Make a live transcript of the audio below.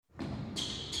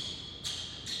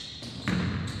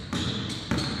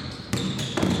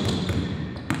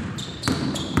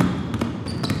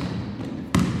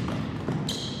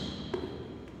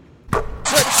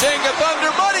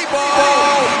Thunder money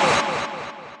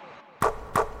ball.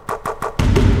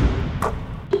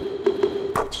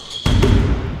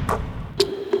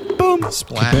 Boom.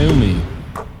 Splat. Boomy.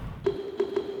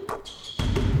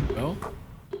 Well,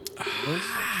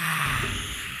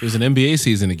 it was an NBA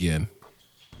season again.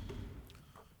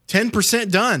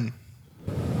 10% done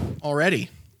already.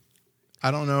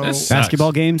 I don't know That's-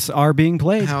 Basketball games are being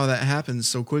played. how that happens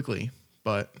so quickly,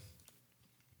 but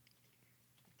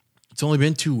it's only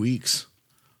been 2 weeks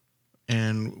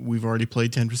and we've already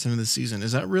played 10% of the season.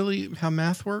 Is that really how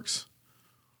math works?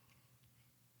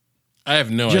 I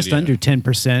have no Just idea. under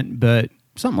 10%, but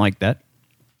something like that.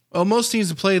 Well, most teams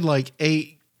have played like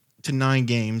 8 to 9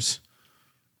 games,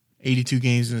 82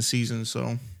 games in a season.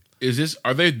 So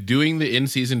Are they doing the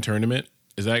in-season tournament?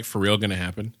 Is that for real going to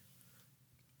happen?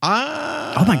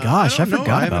 Oh my gosh, I don't know. forgot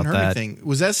I haven't about heard that. anything.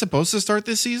 Was that supposed to start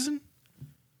this season?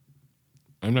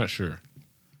 I'm not sure.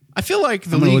 I feel like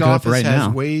the I'm gonna league look it up office right has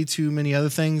now. way too many other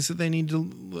things that they need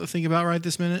to think about right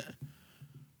this minute.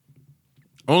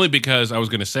 Only because I was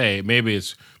going to say maybe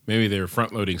they're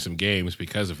front loading some games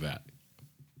because of that.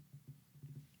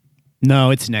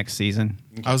 No, it's next season.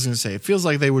 I was going to say it feels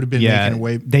like they would have been Yeah, making a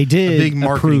way. they did a big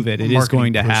approve it. It is marketing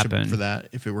going to push happen. for that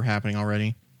if it were happening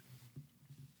already.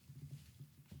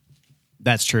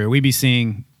 That's true. We'd be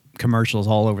seeing commercials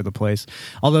all over the place,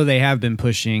 although they have been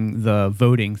pushing the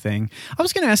voting thing. I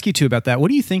was going to ask you too about that. What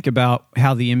do you think about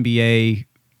how the NBA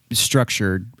is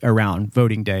structured around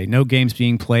voting day? No games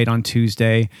being played on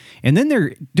Tuesday. And then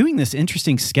they're doing this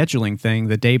interesting scheduling thing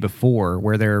the day before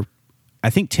where they're, I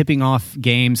think, tipping off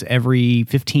games every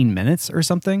 15 minutes or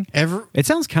something. It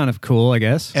sounds kind of cool, I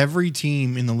guess. Every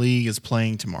team in the league is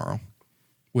playing tomorrow,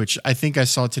 which I think I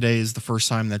saw today is the first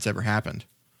time that's ever happened.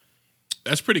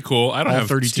 That's pretty cool. I don't All have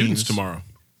 30 students teams. tomorrow.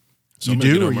 So You I'm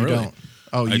gonna do get or home you early. don't?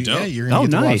 Oh, I yeah, don't. you're going to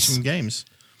get to watch nice. some games.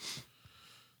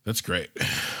 That's great.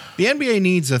 The NBA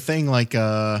needs a thing like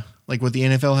what the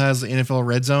NFL has, the NFL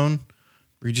Red Zone,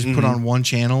 where you just put on one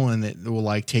channel and it will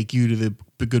like take you to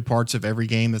the good parts of every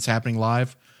game that's happening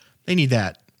live. They need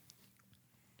that.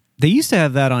 They used to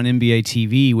have that on NBA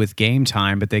TV with Game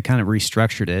Time, but they kind of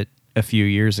restructured it a few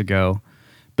years ago.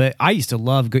 But I used to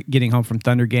love getting home from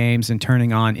Thunder games and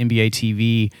turning on NBA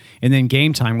TV, and then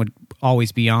Game Time would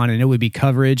always be on, and it would be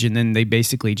coverage, and then they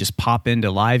basically just pop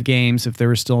into live games if there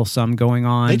was still some going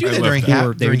on. They do that during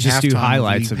Or they would just do halftime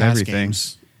highlights League of Pass everything.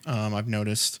 games. I've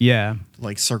noticed. Yeah.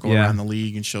 Like circle Yeah. around the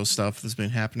league and show stuff that's been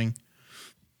happening.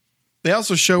 They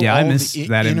also show Yeah, I all miss the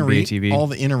that in NBA TV. all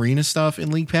the in-arena stuff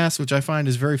in League Pass, which I find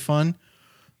is very fun.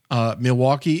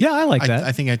 Milwaukee. Yeah, I like that.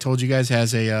 I think I told you guys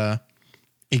has a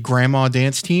grandma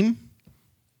dance team,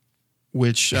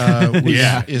 which is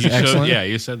You excellent.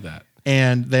 you said that.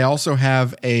 And they also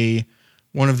have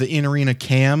one of the in-arena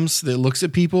cams that looks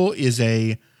at people is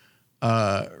a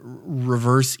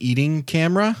reverse eating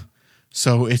camera.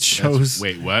 So it shows.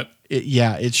 Wait, what?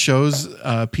 It shows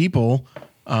people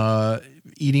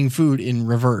eating food in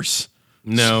reverse.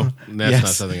 No, that's Yes.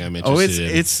 not something I'm interested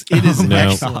in. It is No.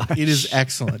 excellent. It is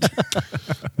excellent.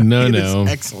 No, It no. is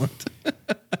excellent.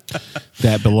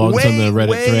 That belongs on the Reddit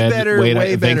way thread. better, Wait,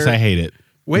 way thanks, better. I hate it.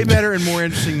 Way better and more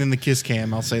interesting than the Kiss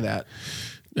Cam. I'll say that.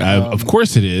 Of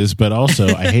course it is, but also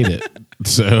I hate it.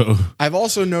 So I've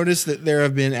also noticed that there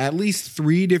have been at least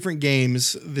 3 different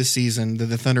games this season that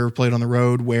the Thunder have played on the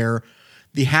road where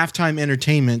the halftime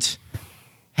entertainment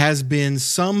has been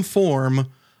some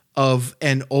form of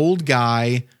an old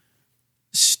guy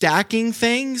stacking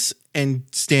things and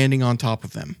standing on top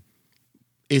of them.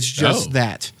 It's just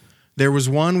that. There was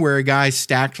one where a guy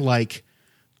stacked like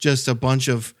just a bunch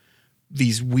of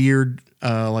these weird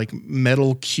like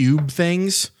metal cube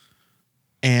things,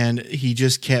 and he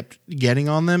just kept getting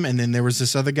on them. And then there was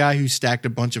this other guy who stacked a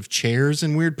bunch of chairs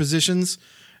in weird positions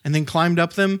and then climbed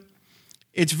up them.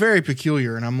 It's very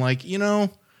peculiar. And I'm like,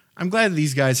 I'm glad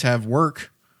these guys have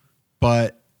work,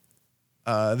 but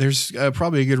there's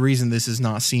probably a good reason this is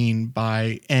not seen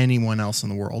by anyone else in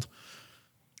the world.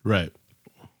 right.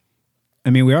 I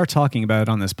mean, we are talking about it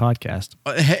on this podcast.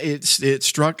 It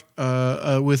struck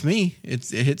with me. It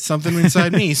hit something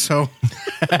inside me. So,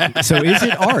 So is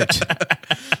it art?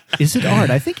 Is it art?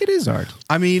 I think it is art.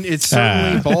 I mean, it's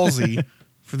certainly ballsy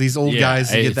for these old guys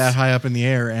to get it's- that high up in the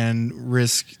air and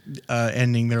risk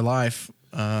ending their life.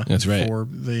 That's right. For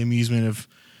the amusement of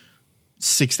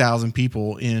 6,000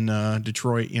 people in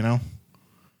Detroit.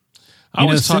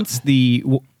 Since the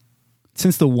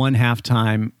one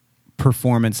halftime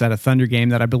performance at a Thunder game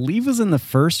that I believe was in the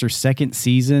first or second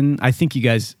season, I think you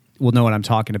guys will know what I'm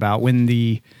talking about, when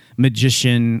the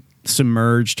magician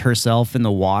submerged herself in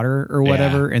the water or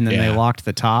whatever, and then they locked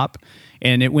the top.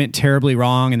 and it went terribly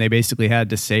wrong, and they basically had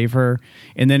to save her.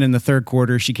 And then in the third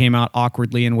quarter, she came out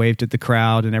awkwardly and waved at the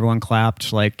crowd, and everyone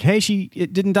clapped like, "Hey,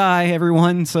 it didn't die,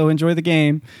 everyone, so enjoy the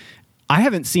game." I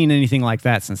haven't seen anything like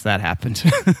that since that happened.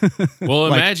 Well,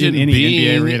 Like imagine in any NBA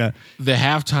being arena. the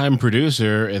halftime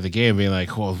producer at the game, being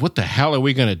like, "Well, what the hell are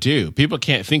we gonna do? People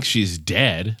can't think she's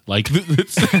dead. Like,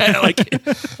 it's, like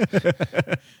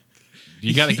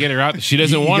you got to get her out. She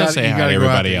doesn't want to say hi to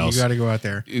everybody else. You got to go out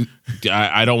there.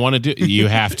 I don't want to do. You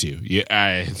have to.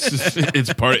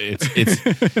 It's part.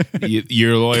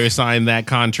 Your lawyer signed that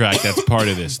contract. That's part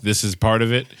of this. This is part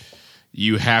of it.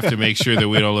 You have to make sure that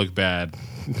we don't look bad.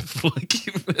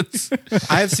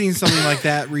 I have seen something like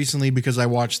that recently because I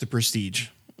watched The Prestige,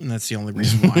 and that's the only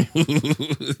reason why.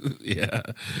 Yeah.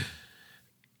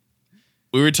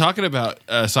 We were talking about.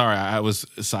 Sorry, I was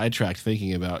sidetracked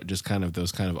thinking about just kind of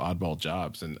those kind of oddball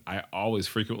jobs, and I always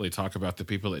frequently talk about the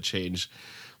people that change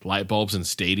light bulbs in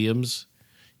stadiums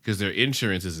because their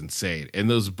insurance is insane, and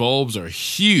those bulbs are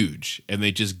huge, and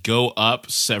they just go up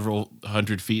several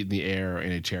hundred feet in the air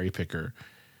in a cherry picker,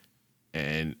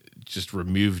 and just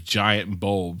remove giant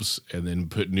bulbs and then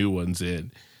put new ones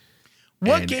in.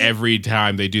 Every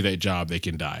time they do that job, they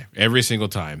can die. Every single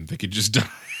time, they could just die.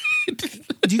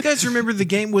 Do you guys remember the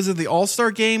game? Was it the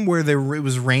All-Star game where it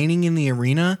was raining in the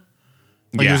arena?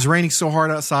 Like Yeah. it was raining so hard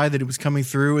outside that it was coming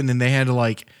through, and then they had to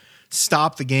like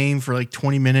stop the game for like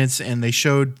 20 minutes, and they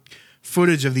showed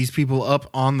footage of these people up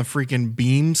on the freaking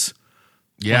beams,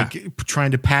 Yeah. like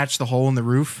trying to patch the hole in the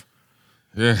roof.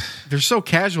 Ugh. They're so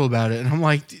casual about it, and I'm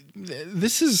like,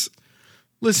 this is.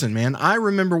 Listen, man, I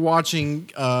remember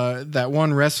watching that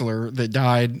one wrestler that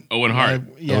died. Owen Hart.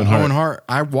 Owen Hart.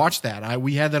 I watched that.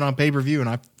 We had that on pay-per-view, and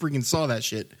I freaking saw that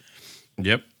shit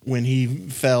Yep. when he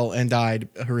fell and died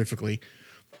horrifically.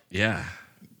 Yeah.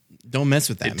 Don't mess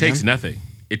with that, It takes nothing.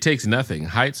 It takes nothing.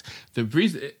 Heights. The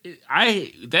reason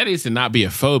that is to not be a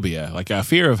phobia. Like a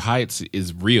fear of heights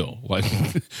is real. Like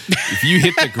if you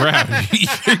hit the ground,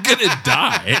 you're gonna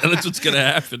die. That's what's gonna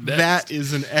happen next. That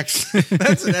is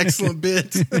that's an excellent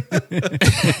bit.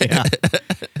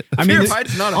 I Fear mean, of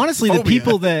heights is not a honestly, the phobia.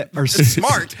 people that are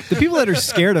smart. the people that are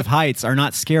scared of heights are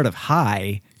not scared of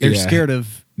high. They're Yeah. scared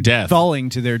of Death. falling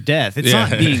to their death. It's Yeah.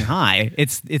 not being high.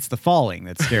 It's the falling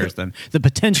that scares them. The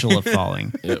potential of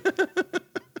falling.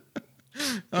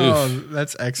 Oh,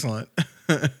 that's excellent.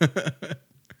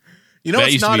 You know That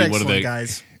what's used to not be one of excellent, the-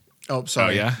 guys? Oh, Oh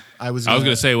sorry. yeah. I was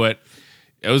gonna say what.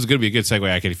 It was going to be a good segue.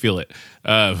 I could feel it,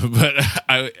 but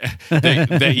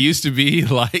that used to be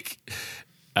like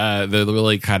the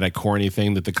really kind of corny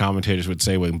thing that the commentators would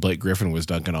say when Blake Griffin was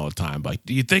dunking all the time. Like,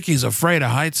 do you think he's afraid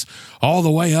of heights all the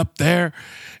way up there?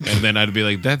 And then I'd be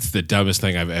like, that's the dumbest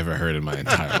thing I've ever heard in my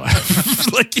entire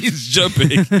life. Like he's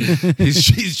jumping,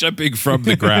 he's jumping from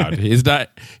the ground. He's not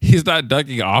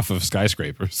dunking off of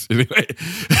skyscrapers. Anyway.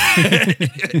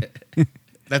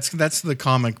 That's the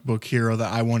comic book hero that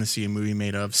I want to see a movie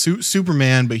made of.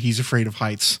 Superman, but he's afraid of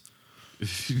heights.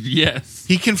 Yes.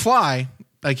 He can fly,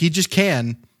 like he just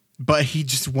can, but he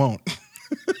just won't.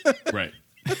 Right.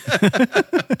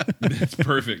 That's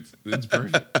perfect. That's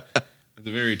perfect. It's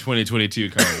a very 2022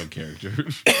 comic book character.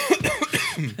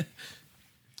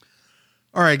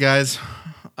 All right, guys.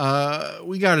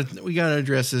 We gotta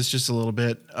address this just a little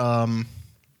bit.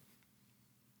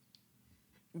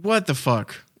 What the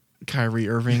fuck, Kyrie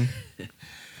Irving?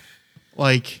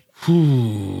 Like,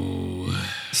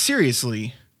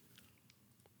 seriously,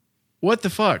 what the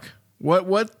fuck?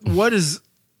 What is?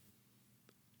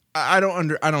 I don't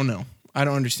know. I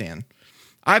don't understand.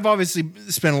 I've obviously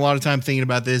spent a lot of time thinking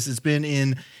about this. It's been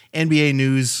in NBA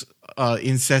news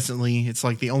incessantly. It's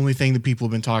like the only thing that people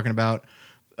have been talking about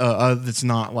that's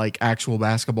not like actual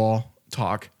basketball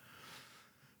talk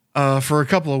for a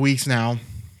couple of weeks now.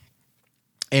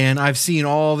 And I've seen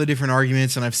all the different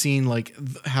arguments, and I've seen like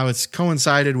how it's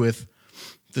coincided with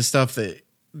the stuff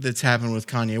that's happened with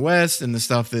Kanye West and the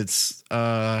stuff that's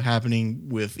happening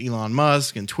with Elon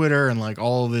Musk and Twitter and like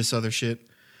all of this other shit.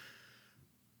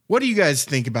 What do you guys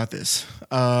think about this?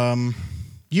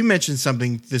 You mentioned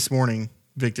something this morning,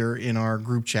 Victor, in our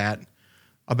group chat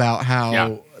about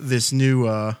how this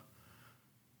new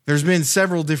there's been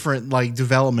several different like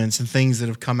developments and things that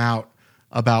have come out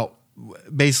about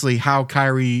basically how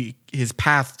Kyrie, his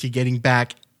path to getting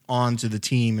back onto the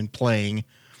team and playing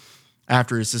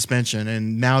after his suspension,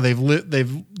 and now they've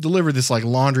delivered this like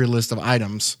laundry list of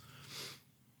items,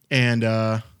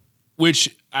 and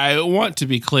Which I want to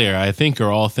be clear, I think are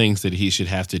all things that he should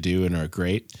have to do and are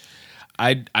great.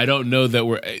 I don't know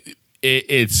that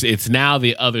it's now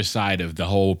the other side of the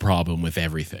whole problem with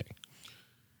everything,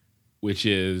 which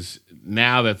is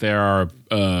now that there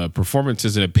are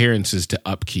performances and appearances to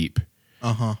upkeep,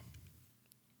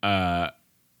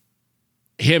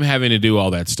 Him having to do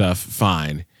all that stuff,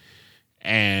 fine.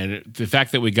 And the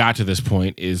fact that we got to this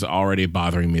point is already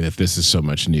bothering me that this is so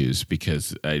much news,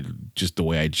 because just the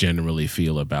way I generally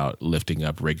feel about lifting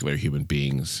up regular human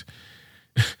beings.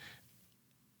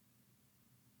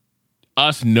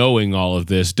 Us knowing all of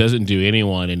this doesn't do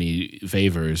anyone any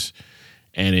favors,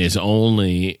 and is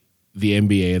only the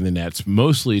NBA and the Nets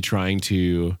mostly trying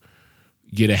to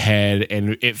get ahead.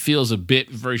 And it feels a bit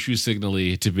virtue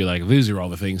signally to be like, these are all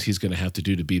the things he's going to have to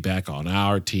do to be back on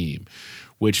our team.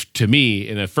 Which to me,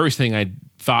 and the first thing I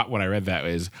thought when I read that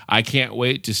is, I can't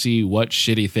wait to see what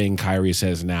shitty thing Kyrie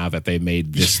says now that they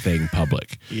made this thing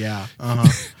public. Yeah.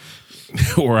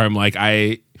 Or I'm like,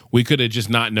 we could have just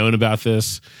not known about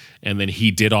this, and then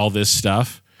he did all this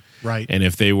stuff. Right. And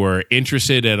if they were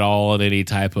interested at all in any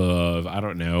type of, I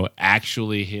don't know,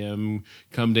 actually him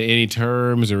come to any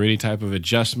terms or any type of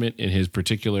adjustment in his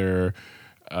particular,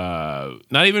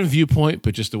 not even viewpoint,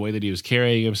 but just the way that he was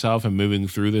carrying himself and moving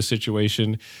through this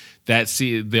situation,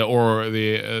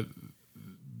 the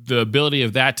ability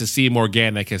of that to seem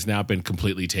organic has now been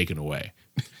completely taken away.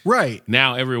 Right.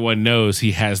 Now everyone knows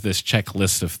he has this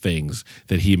checklist of things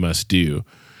that he must do,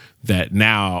 that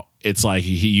now it's like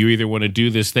you either want to do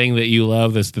this thing that you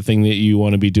love, that's the thing that you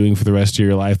want to be doing for the rest of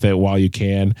your life that while you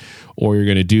can, or you're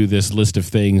going to do this list of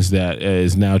things that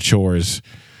is now chores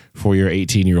for your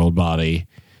 18-year-old body,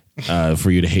 for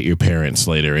you to hate your parents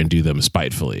later and do them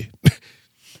spitefully.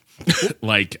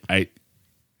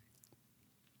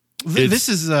 This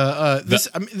is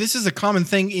a common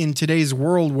thing in today's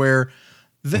world where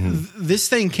this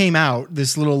thing came out,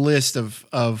 this little list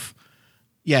of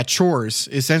chores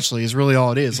essentially is really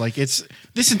all it is. Like, it's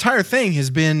this entire thing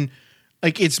has been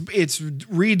like, it's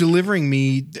re-delivering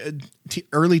me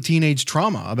early teenage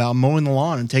trauma about mowing the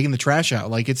lawn and taking the trash out.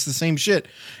 Like, it's the same shit.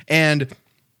 And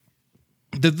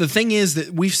the thing is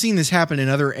that we've seen this happen in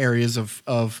other areas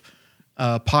of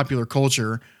popular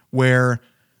culture, where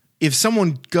if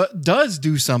someone does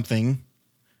do something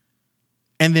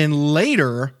and then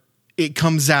later it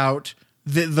comes out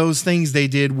that those things they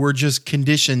did were just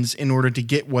conditions in order to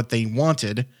get what they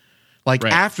wanted, like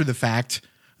after the fact,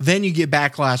 then you get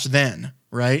backlash then,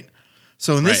 right?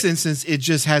 So in this instance, it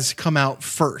just has come out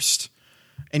first.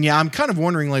 And yeah, I'm kind of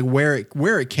wondering like where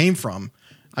it came from.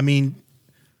 I mean,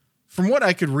 from what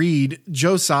I could read,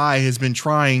 Joe Tsai has been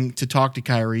trying to talk to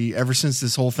Kyrie ever since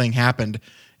this whole thing happened,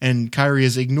 and Kyrie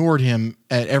has ignored him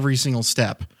at every single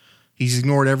step. He's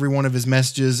ignored every one of his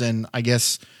messages and I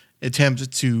guess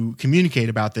attempt to communicate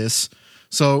about this.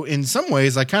 So in some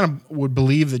ways, I kind of would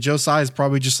believe that Joe Tsai is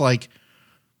probably just like,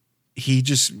 he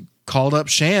just called up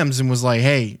Shams and was like,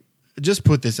 hey, just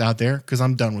put this out there because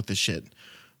I'm done with this shit.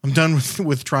 I'm done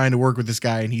with trying to work with this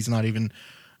guy, and he's not even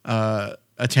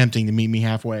attempting to meet me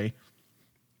halfway.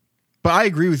 But I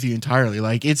agree with you entirely.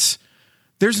 Like,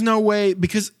 there's no way,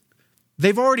 because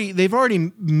they've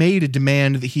already made a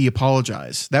demand that he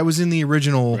apologize. That was in the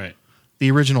original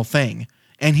thing.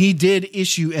 And he did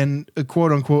issue a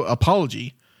quote unquote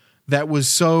apology that was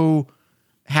so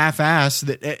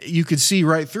half-assed that you could see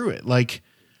right through it. Like,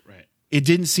 it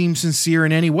didn't seem sincere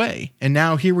in any way. And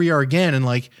now here we are again, and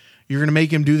like, you're going to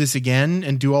make him do this again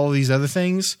and do all these other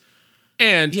things.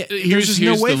 And there's just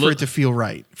no way for it to feel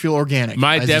right, feel organic.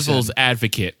 My devil's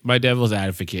advocate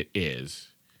is,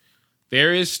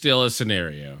 there is still a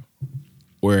scenario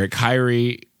where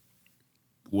Kyrie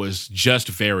was just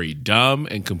very dumb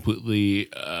and completely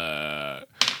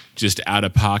just out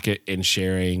of pocket in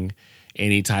sharing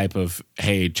any type of,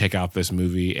 hey, check out this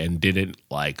movie, and didn't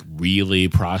like really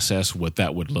process what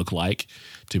that would look like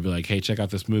to be like, hey, check out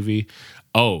this movie.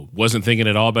 Oh, wasn't thinking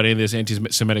at all about any of this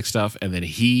anti-Semitic stuff. And then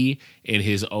he, in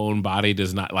his own body,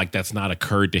 does not, like, that's not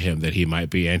occurred to him that he might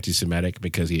be anti-Semitic,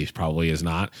 because he probably is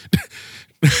not.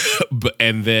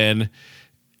 And then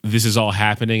this is all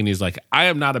happening, and he's like, I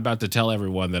am not about to tell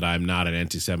everyone that I'm not an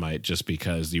anti-Semite just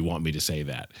because you want me to say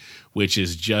that, which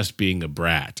is just being a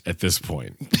brat at this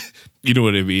point. You know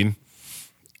what I mean?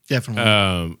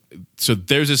 Definitely. So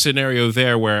there's a scenario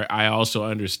there where I also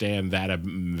understand that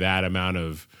amount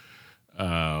of,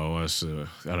 I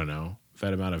don't know,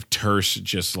 that amount of terse,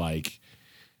 just like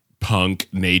punk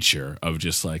nature of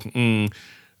just like,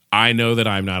 I know that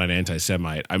I'm not an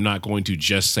anti-Semite. I'm not going to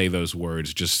just say those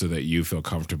words just so that you feel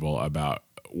comfortable about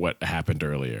what happened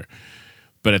earlier.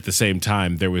 But at the same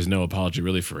time, there was no apology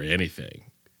really for anything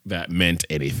that meant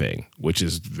anything, which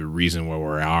is the reason where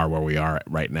we are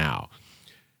right now.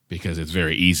 Because it's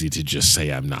very easy to just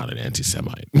say I'm not an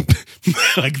anti-Semite.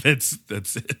 Like that's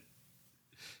it.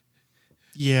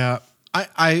 Yeah,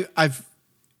 I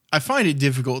find it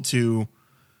difficult to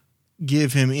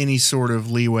give him any sort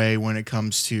of leeway when it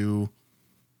comes to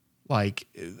like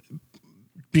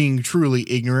being truly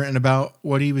ignorant about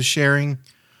what he was sharing.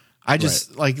 I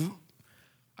just I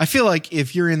feel like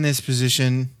if you're in this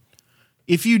position,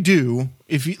 if you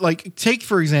like, take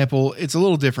for example, it's a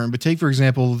little different, but take for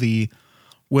example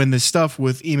when the stuff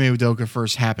with Ime Udoka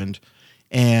first happened,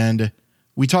 and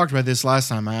we talked about this last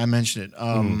time. I mentioned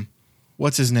it.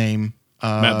 What's his name?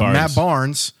 Matt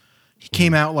Barnes. He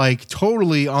came out like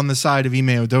totally on the side of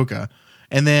Ime Udoka,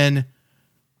 and then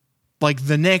like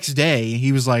the next day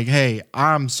he was like, "Hey,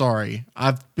 I'm sorry.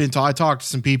 I talked to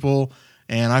some people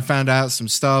and I found out some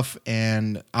stuff,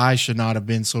 and I should not have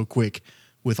been so quick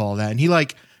with all that." And he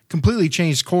like completely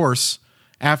changed course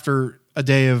after a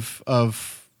day of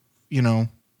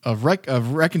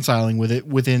reconciling with it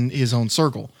within his own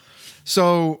circle.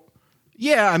 So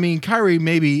yeah, I mean, Kyrie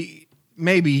maybe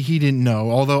he didn't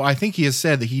know, although I think he has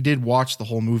said that he did watch the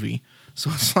whole movie. So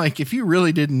it's like, if you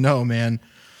really didn't know, man,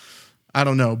 I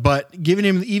don't know. But giving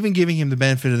him the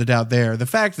benefit of the doubt there, the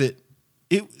fact that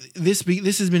this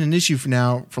has been an issue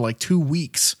for like 2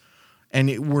 weeks,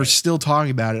 and we're still talking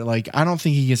about it. Like, I don't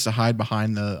think he gets to hide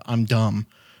behind the "I'm dumb,"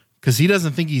 because he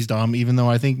doesn't think he's dumb, even though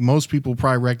I think most people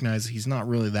probably recognize he's not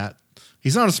really that.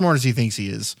 He's not as smart as he thinks he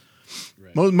is.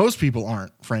 Right. Most people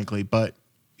aren't, frankly, but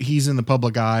he's in the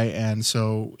public eye, and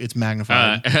so it's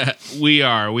magnified. We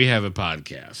have a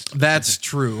podcast. That's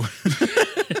true.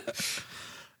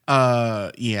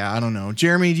 Yeah, I don't know.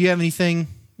 Jeremy, do you have anything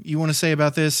you want to say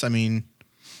about this? I mean,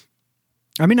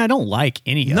 I don't like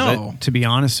any of it, to be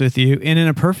honest with you. And in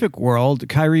a perfect world,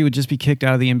 Kyrie would just be kicked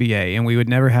out of the NBA, and we would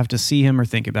never have to see him or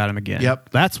think about him again. Yep.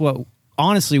 That's what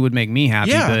honestly would make me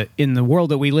happy. Yeah. But in the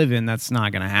world that we live in, that's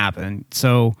not going to happen.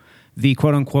 So the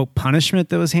quote-unquote punishment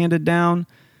that was handed down,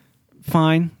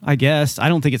 fine, I guess. I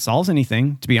don't think it solves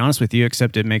anything, to be honest with you,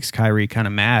 except it makes Kyrie kind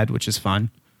of mad, which is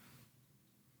fun.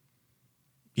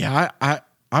 Yeah,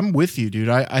 I'm with you, dude.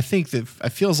 I think that it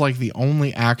feels like the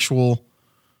only actual...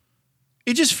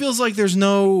 It just feels like there's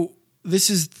no...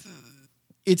 It's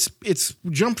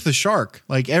jumped the shark.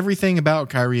 Like, everything about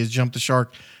Kyrie has jumped the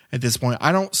shark at this point.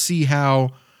 I don't see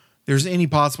how there's any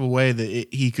possible way that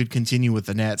he could continue with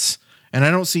the Nets. And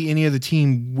I don't see any other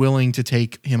team willing to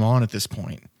take him on at this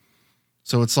point.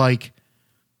 So it's like...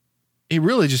 It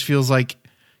really just feels like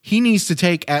he needs to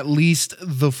take at least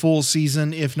the full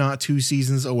season, if not 2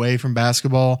 seasons, away from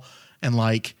basketball and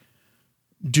like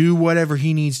do whatever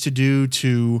he needs to do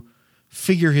to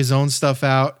figure his own stuff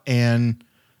out, and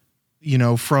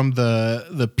from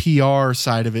the PR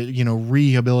side of it,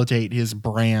 rehabilitate his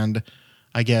brand,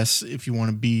 I guess, if we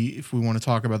want to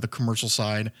talk about the commercial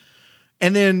side.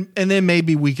 And then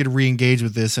maybe we could re-engage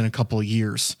with this in a couple of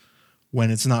years when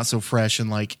it's not so fresh and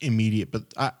like immediate. But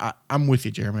I'm with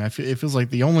you, Jeremy. It feels like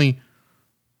the only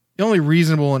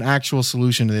reasonable and actual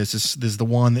solution to this is the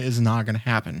one that is not going to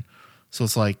happen. So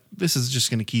it's like, this is just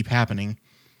going to keep happening.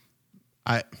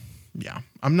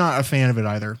 I'm not a fan of it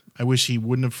either. I wish he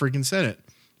wouldn't have freaking said it.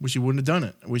 Wish he wouldn't have done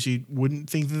it. I wish he wouldn't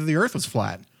think that the earth was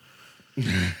flat.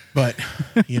 But,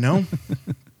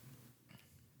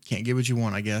 can't get what you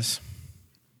want, I guess.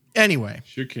 Anyway.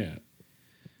 Sure can't.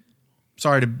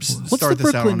 Sorry to start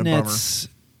this out on a bummer.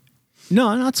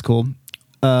 No, that's cool.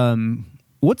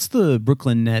 What's the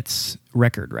Brooklyn Nets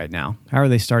record right now? How are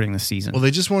they starting the season? Well,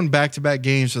 they just won back-to-back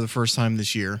games for the first time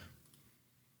this year.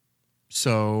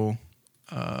 So,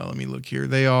 let me look here.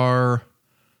 They are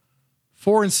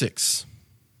 4-6.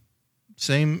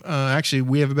 Same. Actually,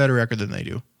 we have a better record than they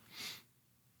do.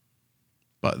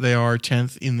 But they are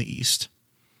 10th in the East.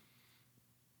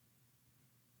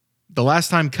 The last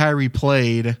time Kyrie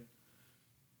played,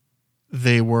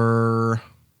 they were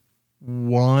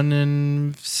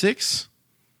 1-6.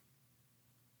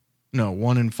 No,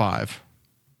 1-5.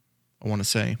 I want to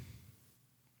say.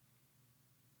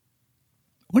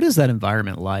 What is that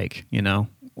environment like?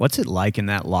 What's it like in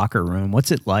that locker room?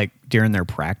 What's it like during their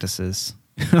practices?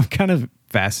 I'm kind of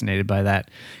fascinated by that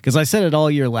because I said it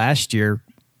all year last year,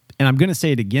 and I'm going to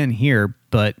say it again here,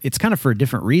 but it's kind of for a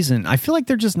different reason. I feel like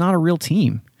they're just not a real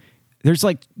team.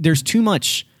 There's too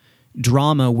much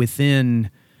drama within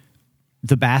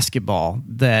the basketball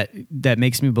that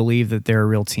makes me believe that they're a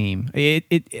real team.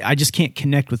 I just can't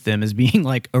connect with them as being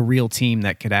like a real team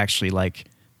that could actually like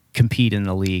compete in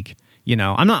the league.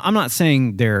 I'm not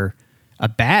saying they're a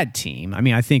bad team. I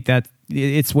mean, I think that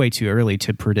it's way too early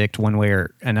to predict one way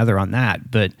or another on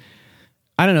that, but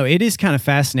I don't know. It is kind of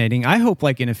fascinating. I hope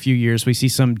like in a few years we see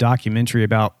some documentary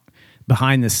about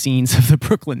behind the scenes of the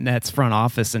Brooklyn Nets front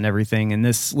office and everything in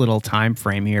this little time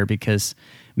frame here, because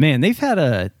man, they've had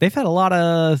a lot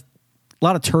of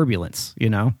turbulence,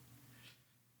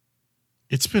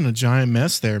 It's been a giant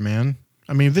mess there, man.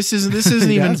 I mean, this isn't It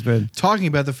even has been. talking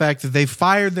about the fact that they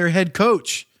fired their head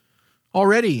coach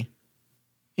already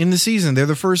in the season. They're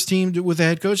the first team with a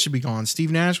head coach to be gone.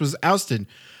 Steve Nash was ousted.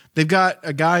 They've got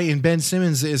a guy in Ben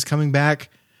Simmons that is coming back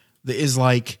that is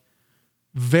like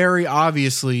very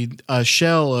obviously a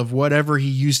shell of whatever he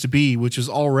used to be, which is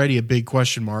already a big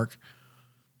question mark,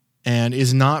 and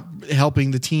is not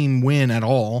helping the team win at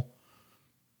all.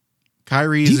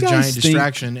 Kyrie is a giant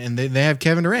distraction, and they have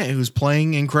Kevin Durant, who's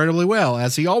playing incredibly well,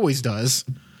 as he always does.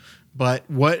 But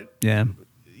Yeah,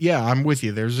 I'm with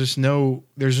you. There's no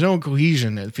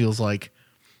cohesion, it feels like.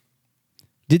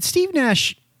 did Steve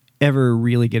Nash ever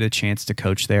really get a chance to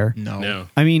coach there? No.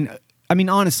 I mean,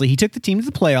 honestly, he took the team to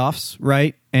the playoffs,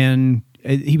 right? And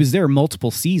he was there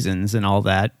multiple seasons and all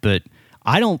that, but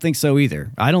I don't think so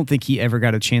either. I don't think he ever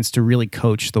got a chance to really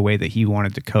coach the way that he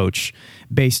wanted to coach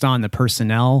based on the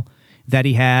personnel that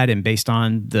he had and based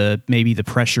on maybe the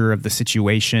pressure of the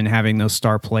situation, having those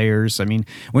star players. I mean,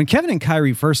 when Kevin and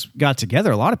Kyrie first got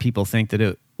together, a lot of people think that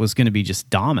it was going to be just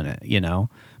dominant,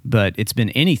 but it's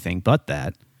been anything but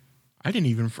that. I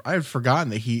had forgotten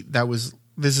that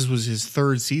this was his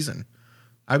third season.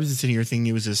 I was sitting here thinking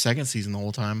it was his second season the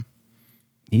whole time.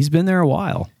 He's been there a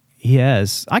while. He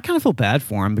has. I kind of feel bad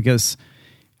for him because,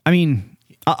 I mean,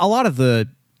 a lot of the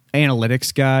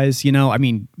analytics guys,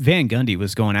 Van Gundy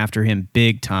was going after him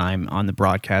big time on the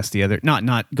broadcast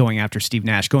not going after Steve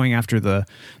Nash, going after the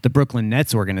Brooklyn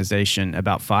Nets organization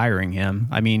about firing him.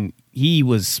 I mean, he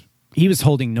was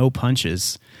holding no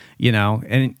punches,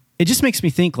 and it just makes me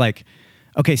think like,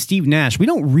 okay, Steve Nash, we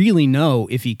don't really know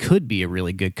if he could be a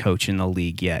really good coach in the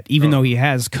league yet, even though he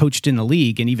has coached in the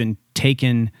league and even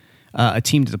taken a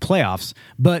team to the playoffs.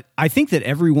 But I think that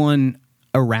everyone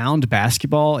around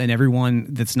basketball and everyone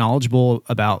that's knowledgeable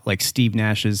about like Steve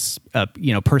Nash's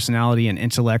personality and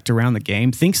intellect around the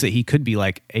game thinks that he could be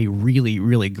like a really,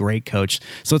 really great coach.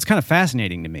 So it's kind of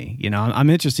fascinating to me. I'm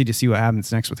interested to see what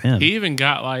happens next with him. He even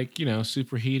got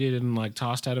superheated and like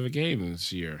tossed out of a game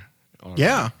this year.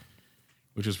 Yeah.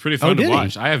 Which was pretty fun to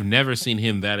watch. He? I have never seen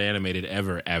him that animated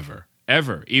ever.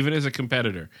 Even as a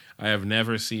competitor, I have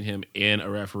never seen him in a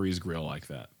referee's grill like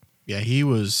that. Yeah, he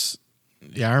was.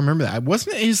 Yeah, I remember that.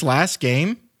 Wasn't it his last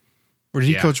game? Or did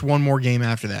he coach one more game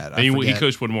after that? He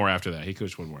coached one more after that.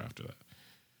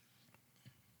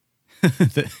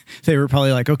 They were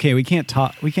probably like, okay, we can't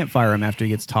fire him after he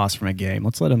gets tossed from a game.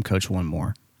 Let's let him coach one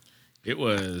more. It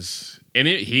was, and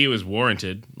he was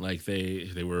warranted. Like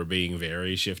they were being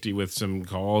very shifty with some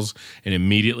calls, and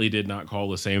immediately did not call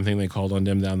the same thing they called on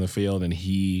them down the field, and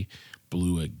he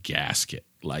blew a gasket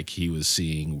like he was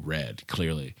seeing red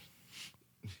clearly.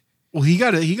 Well, he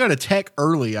got a tech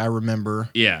early, I remember.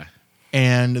 Yeah,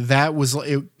 and that was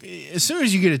as soon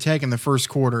as you get a tech in the first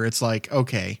quarter, it's like,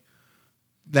 okay,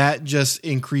 that just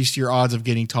increased your odds of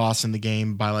getting tossed in the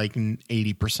game by like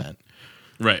 80%.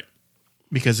 Right.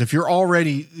 Because if you're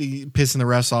already pissing the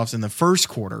refs off in the first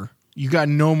quarter, you got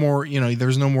no more,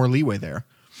 there's no more leeway there.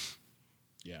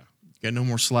 Yeah. You got no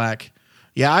more slack.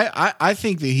 Yeah, I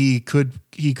think that he could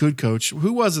coach.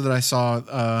 Who was it that I saw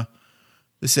that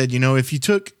said,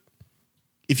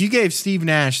 if you gave Steve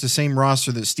Nash the same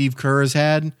roster that Steve Kerr has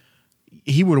had,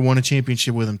 he would have won a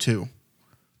championship with him too.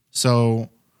 So,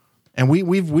 and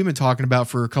we've been talking about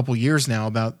for a couple years now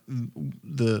about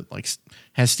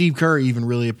has Steve Kerr even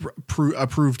really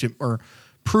approved him or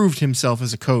proved himself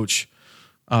as a coach?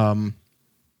 So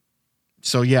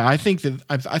yeah, I think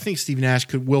Steve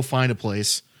Nash will find a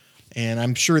place, and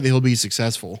I'm sure that he'll be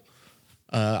successful.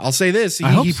 I'll say this: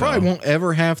 he probably won't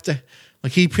ever have to.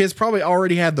 Like he has probably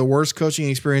already had the worst coaching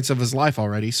experience of his life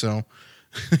already, so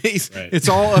it's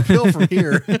all uphill from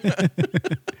here.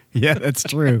 Yeah, that's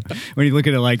true. When you look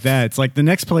at it like that, it's like the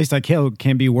next place I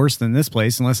can be worse than this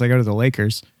place unless I go to the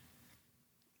Lakers.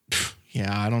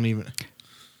 Yeah, I don't even.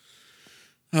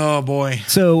 Oh boy.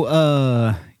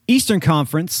 So Eastern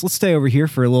Conference, let's stay over here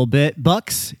for a little bit.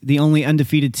 Bucks, the only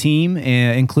undefeated team,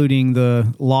 including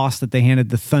the loss that they handed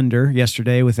the Thunder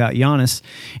yesterday without Giannis.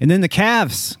 And then the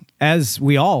Cavs, as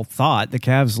we all thought, the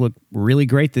Cavs look really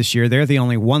great this year. They're the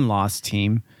only one-loss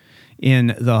team in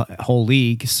the whole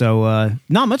league. So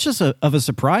not much of a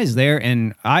surprise there.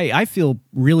 And I feel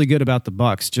really good about the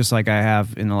Bucks, just like I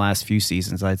have in the last few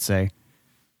seasons, I'd say.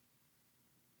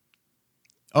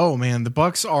 Oh man, the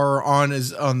Bucks are on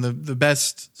the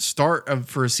best start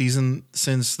for a season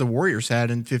since the Warriors had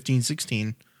in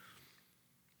 15-16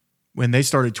 when they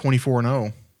started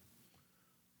 24-0.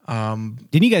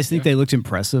 Didn't you guys think they looked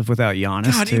impressive without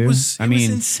Giannis God, too? it was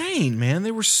insane, man.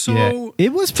 They were so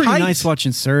it was pretty tight. nice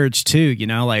watching Serge too. You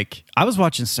know, like I was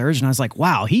watching Serge and I was like,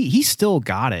 wow, he still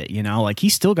got it. You know, like he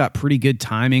still got pretty good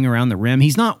timing around the rim.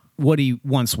 He's not what he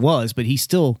once was, but he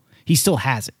still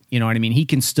has it. You know what I mean? He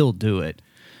can still do it.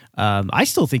 I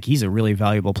still think he's a really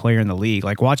valuable player in the league.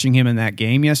 Like watching him in that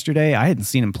game yesterday, I hadn't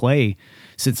seen him play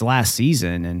since last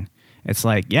season, and it's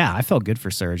like, yeah, I felt good for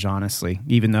Serge, honestly,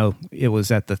 even though it was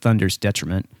at the Thunder's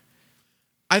detriment.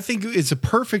 I think it's a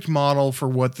perfect model for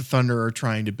what the Thunder are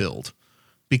trying to build,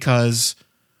 because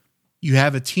you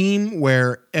have a team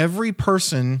where every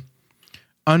person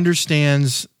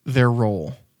understands their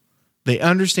role. They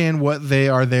understand what they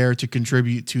are there to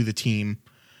contribute to the team.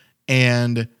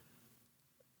 And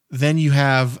then you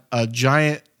have a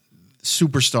giant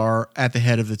superstar at the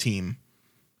head of the team.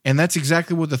 And that's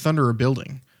exactly what the Thunder are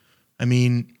building. I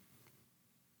mean,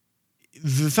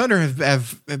 the Thunder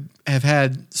have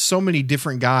had so many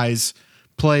different guys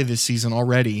play this season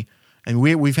already, and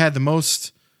we've had the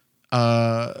most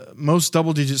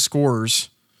double-digit scorers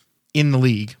in the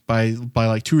league by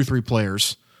like 2 or 3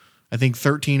 players. I think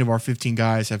 13 of our 15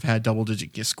 guys have had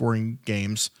double-digit scoring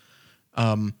games.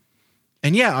 And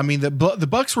yeah, I mean the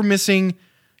Bucks were missing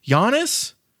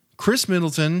Giannis, Chris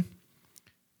Middleton.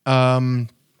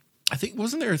 I think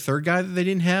wasn't there a third guy that they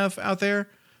didn't have out there?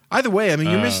 Either way, I mean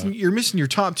you're missing your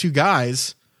top 2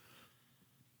 guys.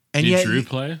 And did Drew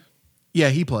play? Yeah,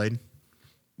 he played.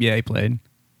 Yeah, he played.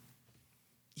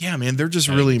 Yeah, man, they're just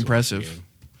really impressive.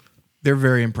 They're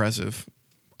very impressive.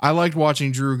 I liked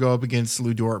watching Drew go up against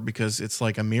Lou Dort because it's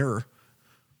like a mirror.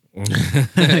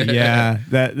 Yeah,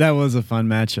 that was a fun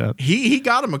matchup. He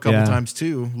got him a couple times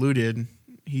too. Lou did.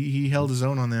 He held his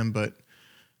own on them, but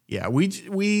yeah,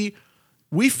 we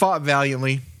fought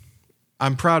valiantly.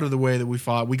 I'm proud of the way that we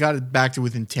fought. We got it back to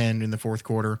within 10 in the fourth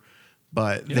quarter,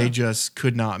 but they just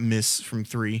could not miss from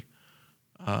 3.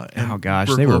 And oh gosh,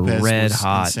 Brook they were Lopez red was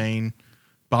hot. insane.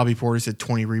 Bobby Portis had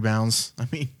 20 rebounds. I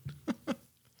mean,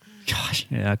 gosh,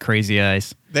 yeah, crazy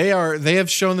eyes. they have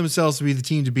shown themselves to be the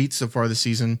team to beat so far this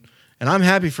season, and I'm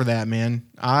happy for that, man.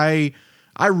 I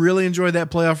really enjoyed that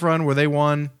playoff run where they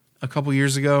won a couple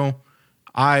years ago.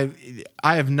 I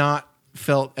have not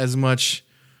felt as much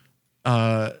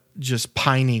just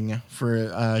pining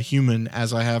for a human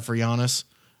as I have for Giannis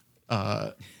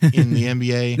in the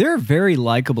NBA. They're a very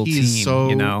likable team.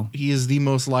 You know, he is the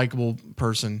most likable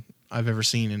person I've ever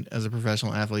seen as a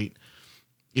professional athlete.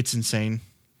 It's insane.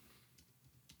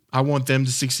 I want them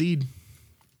to succeed,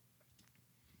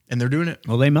 and they're doing it.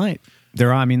 Well, they might.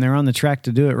 They're on the track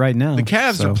to do it right now. The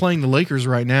Cavs are playing the Lakers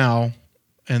right now,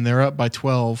 and they're up by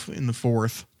 12 in the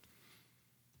 4th.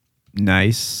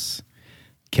 Nice.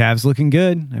 Cavs looking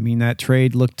good. I mean, that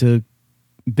trade looked to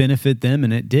benefit them,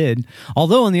 and it did.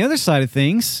 Although on the other side of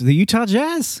things, the Utah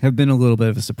Jazz have been a little bit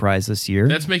of a surprise this year.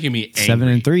 That's making me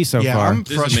angry. 7-3 so far. I'm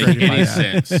This frustrated doesn't by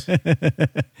make that. any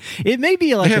sense. It may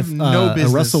be like have no a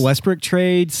business. Russell Westbrook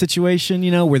trade situation,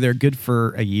 you know, where they're good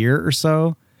for a year or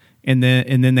so, and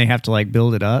then they have to like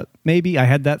build it up. Maybe I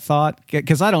had that thought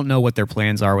because I don't know what their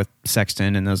plans are with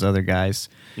Sexton and those other guys.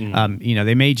 You know,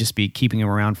 they may just be keeping him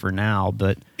around for now,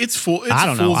 but It's full. It's I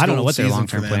don't know. fool's I don't know gold what their season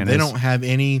long-term for them. plan They is. don't have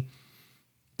any.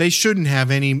 They shouldn't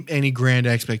have any grand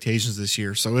expectations this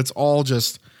year. So it's all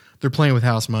just they're playing with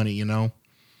house money, you know.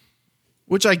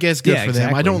 Which I guess good Yeah, for them. I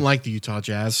exactly. don't like the Utah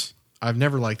Jazz. I've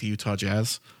never liked the Utah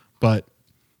Jazz, but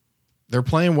they're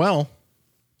playing well.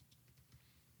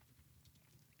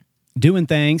 doing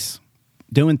things.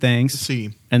 Let's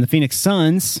see. And the Phoenix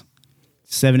Suns,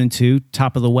 7-2,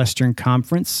 top of the Western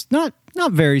Conference. Not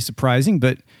very surprising,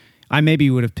 but I maybe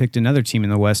would have picked another team in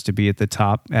the West to be at the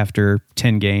top after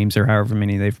 10 games or however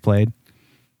many they've played.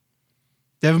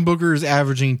 Devin Booker is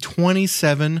averaging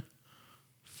 27,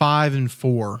 5, and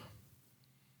 4.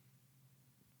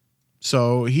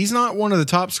 So he's not one of the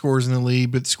top scorers in the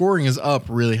league, but scoring is up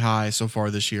really high so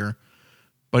far this year.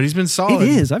 But he's been solid. It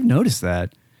is. I've noticed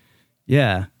that.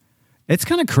 Yeah. It's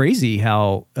kind of crazy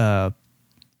how the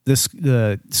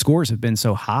scores have been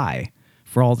so high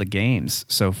for all the games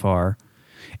so far.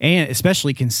 And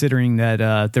especially considering that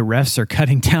the refs are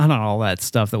cutting down on all that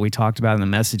stuff that we talked about in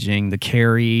the messaging, the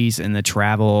carries and the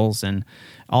travels and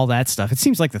all that stuff. It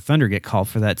seems like the Thunder get called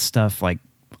for that stuff like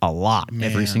a lot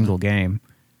every single game.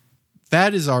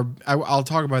 That is I'll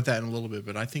talk about that in a little bit,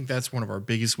 but I think that's one of our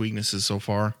biggest weaknesses so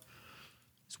far.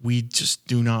 We just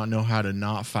do not know how to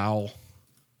not foul.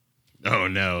 Oh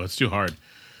no, it's too hard.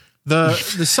 The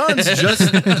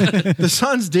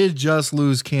Suns did just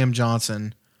lose Cam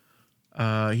Johnson.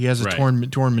 He has a torn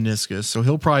meniscus, so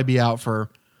he'll probably be out for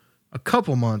a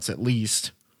couple months at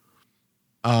least.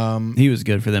 He was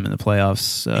good for them in the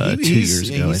playoffs 2 years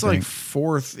ago. He's I like think.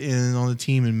 fourth on the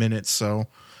team in minutes, so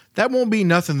that won't be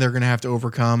nothing they're going to have to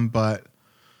overcome. But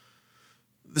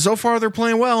so far, they're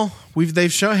playing well.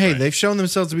 They've shown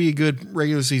themselves to be a good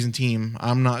regular season team.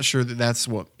 I'm not sure that that's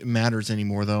what matters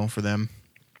anymore, though, for them.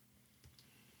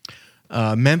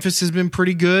 Memphis has been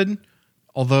pretty good,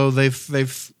 although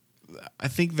I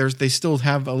think they still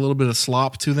have a little bit of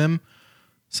slop to them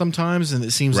sometimes, and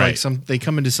it seems like they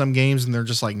come into some games and they're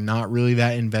just like not really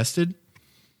that invested.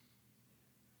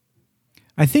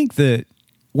 I think that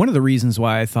one of the reasons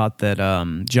why I thought that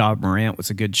Ja Morant was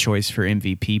a good choice for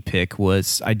MVP pick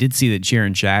was I did see that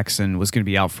Jaren Jackson was going to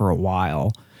be out for a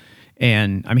while.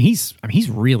 And he's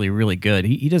really, really good.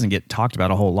 He doesn't get talked about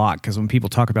a whole lot because when people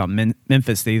talk about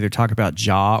Memphis, they either talk about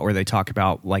Ja or they talk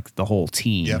about like the whole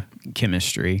team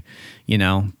chemistry,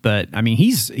 But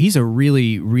he's a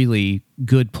really, really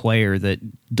good player that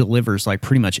delivers like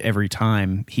pretty much every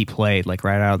time he played, like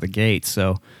right out of the gate.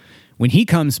 So when he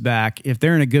comes back, if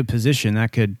they're in a good position,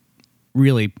 that could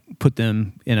really put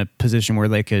them in a position where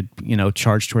they could,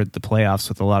 charge toward the playoffs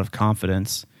with a lot of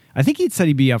confidence. I think he'd said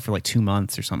he'd be out for like 2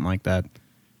 months or something like that.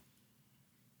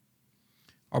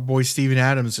 Our boy Steven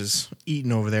Adams is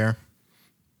eating over there,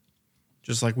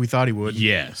 just like we thought he would.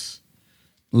 Yes.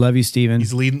 Love you, Steven.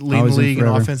 He's leading the league in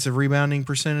offensive rebounding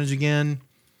percentage again.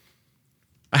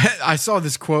 I saw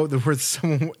this quote where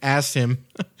someone asked him,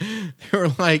 they were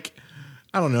like,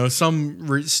 I don't know,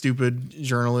 some stupid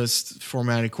journalist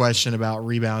formatted question about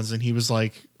rebounds, and he was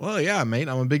like, well, yeah, mate,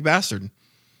 I'm a big bastard.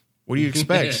 What do you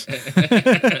expect?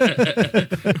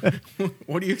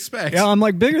 What do you expect? Yeah, I'm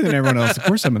like bigger than everyone else. Of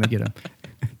course I'm going to get him.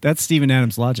 That's Steven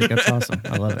Adams' logic. That's awesome.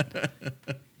 I love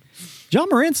it. Ja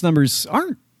Morant's numbers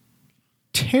aren't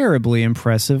terribly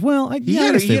impressive. Well, he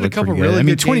had a couple really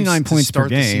good 29 points to start per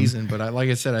game. The season, but like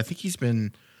I said, I think he's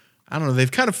been, I don't know,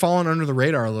 they've kind of fallen under the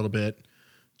radar a little bit.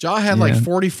 Ja had like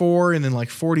 44 and then like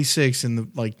 46 in the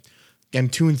like game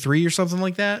 2 and 3 or something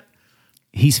like that.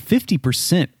 He's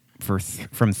 50%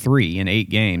 from 3 in 8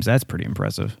 games. That's pretty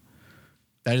impressive.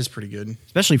 That is pretty good.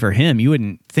 Especially for him. You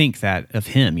wouldn't think that of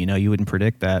him. You wouldn't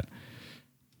predict that.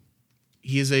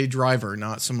 He is a driver,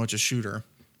 not so much a shooter.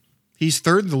 He's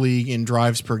third in the league in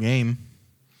drives per game.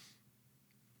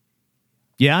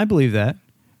 Yeah, I believe that.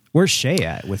 Where's Shea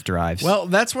at with drives? Well,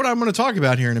 that's what I'm going to talk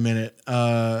about here in a minute.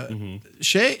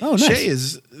 Shea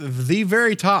is the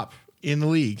very top in the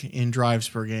league in drives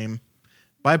per game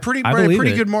by a pretty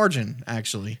good margin,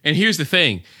 actually. And here's the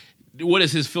thing. What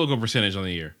is his field goal percentage on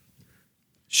the year?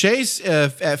 Shea's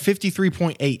at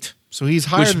 53.8, so he's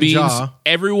higher than means Ja.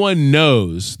 Everyone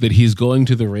knows that he's going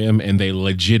to the rim, and they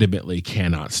legitimately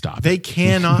cannot stop him. They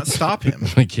cannot stop him.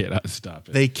 They cannot stop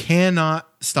him. They cannot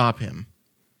stop him.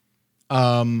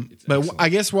 But I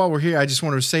guess while we're here, I just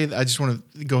want to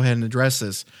go ahead and address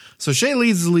this. So Shea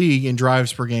leads the league in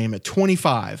drives per game at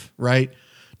 25, right?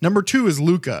 Number 2 is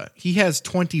Luka. He has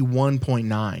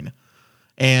 21.9.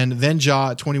 And then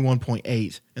Ja at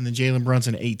 21.8. And then Jalen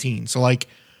Brunson at 18. So, like,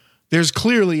 there's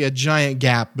clearly a giant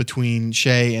gap between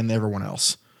Shea and everyone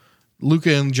else.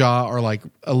 Luka and Ja are, like,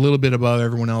 a little bit above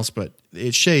everyone else, but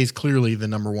Shea's clearly the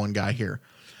number 1 guy here.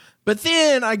 But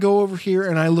then I go over here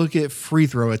and I look at free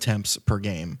throw attempts per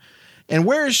game. And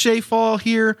where does Shea fall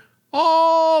here?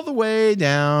 All the way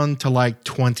down to, like,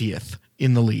 20th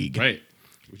in the league. Right,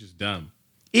 which is dumb.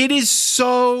 It is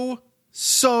so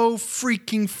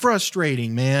freaking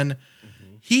frustrating, man.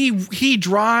 Mm-hmm. He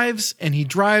drives and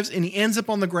he ends up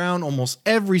on the ground almost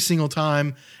every single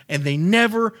time, and they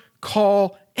never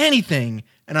call anything.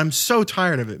 And I'm so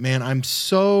tired of it, man. I'm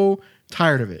so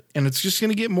tired of it. And it's just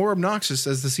going to get more obnoxious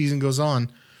as the season goes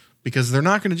on because they're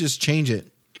not going to just change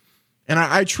it. And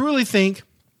I truly think,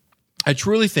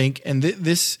 and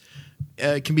this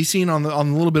can be seen on a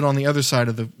little bit on the other side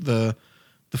of the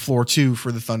floor too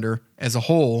for the Thunder as a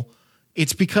whole.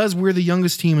 It's because we're the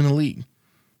youngest team in the league.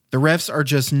 The refs are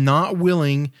just not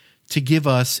willing to give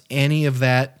us any of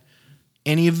the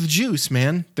juice,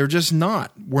 man. They're just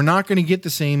not. We're not going to get the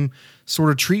same sort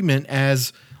of treatment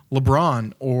as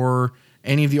LeBron or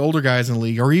any of the older guys in the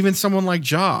league, or even someone like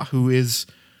Ja, who is,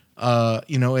 a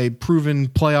proven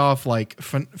playoff like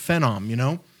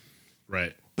phenom,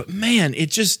 Right. But man,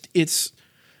 it's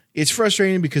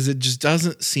frustrating because it just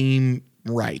doesn't seem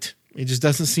right. It just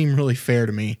doesn't seem really fair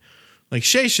to me. Like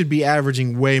Shea should be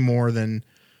averaging way more than.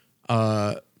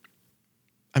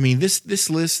 This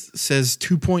list says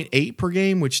 2.8 per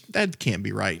game, which that can't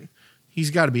be right.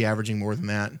 He's got to be averaging more than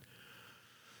that.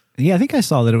 Yeah, I think I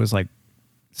saw that it was like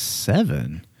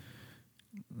 7.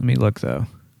 Let me look though.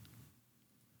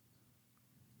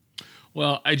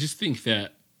 Well, I just think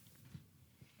that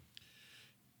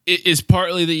it is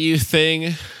partly the youth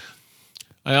thing.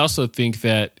 I also think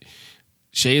that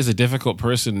Shea is a difficult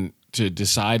person to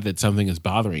decide that something is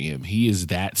bothering him. He is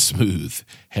that smooth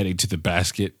heading to the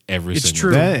basket every It's single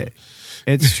true. time.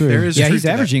 It's true. There is yeah, truth he's to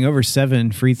that. averaging over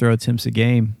 7 free throw attempts a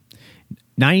game.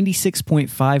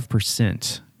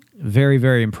 96.5%. Very,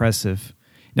 very impressive.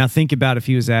 Now think about if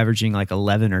he was averaging like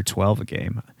 11 or 12 a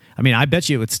game. I mean, I bet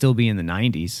you it would still be in the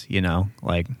 90s, you know?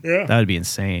 Like, that would be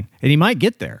insane. And he might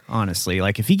get there, honestly.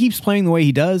 Like, if he keeps playing the way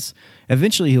he does,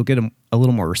 eventually he'll get a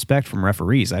little more respect from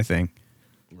referees, I think.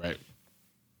 Right.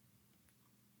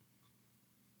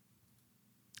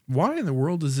 Why in the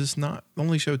world does this not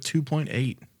only show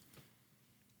 2.8?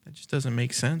 That just doesn't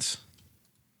make sense.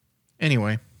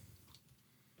 Anyway,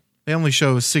 they only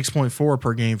show 6.4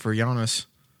 per game for Giannis.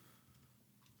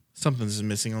 Something's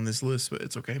missing on this list, but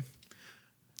it's okay.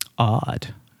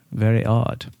 Odd. Very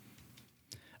odd.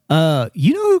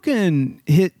 You know who can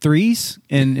hit threes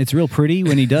and it's real pretty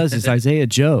when he does is Isaiah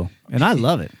Joe. And I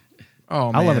love it.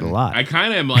 Oh, man. I love it a lot. I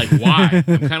kind of am like, why?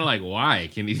 I'm kind of like, why?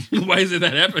 Can he? Why is it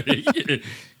that happening?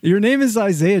 Your name is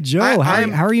Isaiah Joe.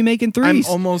 How are you making threes?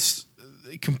 I'm almost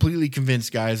completely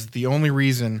convinced, guys, that the only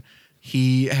reason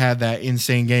he had that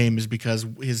insane game is because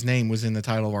his name was in the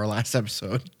title of our last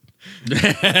episode.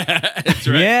 That's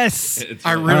right. Yes. It's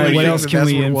I right. really All right, what think else that can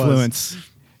that's we what it was. influence?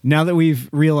 Now that we've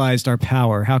realized our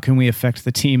power, how can we affect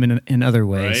the team in other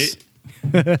ways?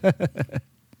 Right?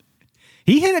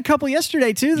 He hit a couple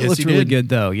yesterday too that Yes, looked he really did. good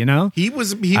though, you know? He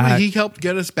helped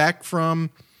get us back from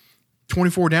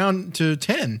 24 down to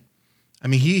 10. I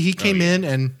mean, he came in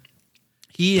and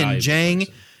he and Valuable Jang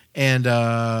person. and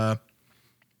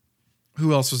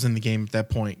who else was in the game at that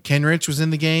point? Kenrich was in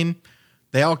the game.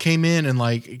 They all came in and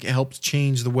like helped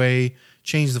change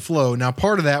the flow. Now,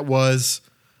 part of that was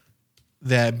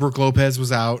that Brooke Lopez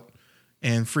was out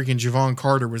and freaking Javon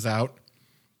Carter was out,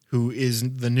 who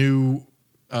is the new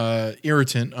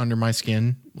irritant under my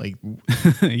skin. Like,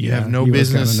 you have no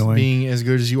business being as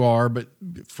good as you are, but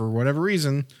for whatever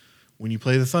reason, when you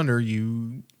play the Thunder,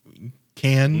 you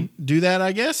can do that,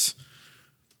 I guess.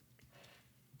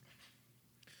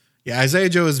 Yeah, Isaiah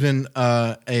Joe has been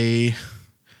a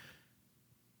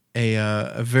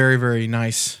very, very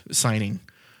nice signing.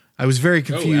 I was very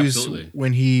confused absolutely.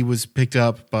 when he was picked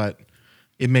up, but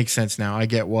it makes sense now. I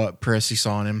get what Presti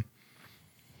saw in him.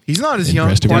 He's not as young,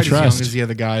 Rest of quite your as young trust. as the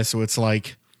other guys, so it's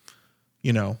like,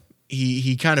 you know,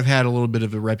 he kind of had a little bit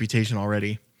of a reputation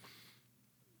already.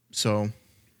 So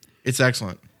it's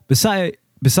excellent.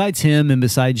 Besides him and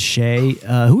besides Shea,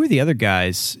 who are the other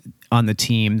guys on the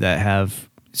team that have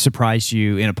surprised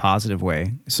you in a positive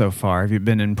way so far? Have you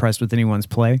been impressed with anyone's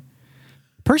play?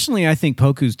 Personally, I think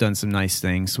Poku's done some nice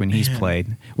things when he's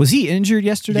played. Was he injured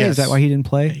yesterday? Yes. Is that why he didn't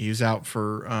play? He was out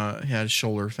for he had a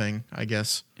shoulder thing, I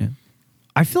guess.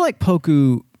 I feel like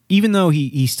Poku, even though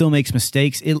he still makes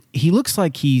mistakes, he looks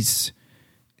like he's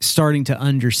starting to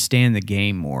understand the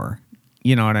game more.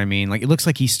 You know what I mean? Like, it looks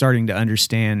like he's starting to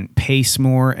understand pace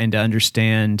more and to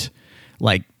understand,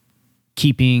 like,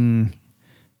 keeping...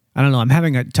 I don't know. I'm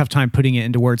having a tough time putting it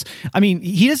into words. I mean,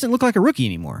 he doesn't look like a rookie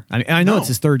anymore. I mean, I know No. it's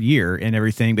his third year and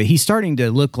everything, but he's starting to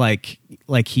look like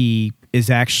he is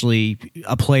actually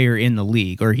a player in the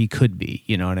league, or he could be.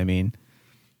 You know what I mean?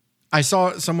 I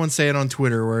saw someone say it on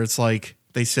Twitter where it's like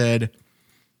they said,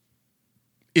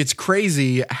 it's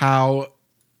crazy how,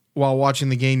 while watching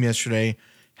the game yesterday,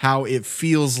 how it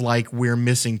feels like we're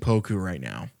missing Poku right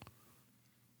now,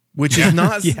 which is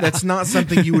not, that's not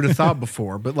something you would have thought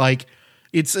before, but like,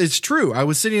 it's true. I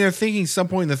was sitting there thinking some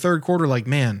point in the third quarter, like,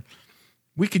 man,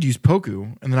 we could use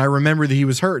Poku. And then I remembered that he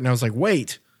was hurt and I was like,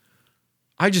 wait,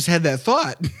 I just had that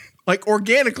thought like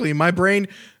organically in my brain.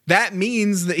 That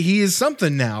means that he is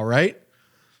something now, right?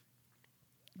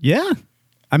 Yeah.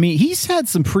 I mean, he's had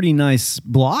some pretty nice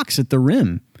blocks at the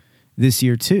rim this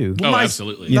year too. Oh, nice,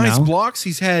 absolutely. Nice know? blocks.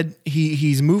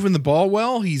 He's moving the ball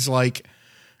well. He's like,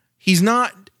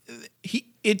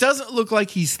 it doesn't look like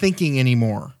he's thinking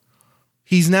anymore.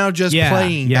 He's now just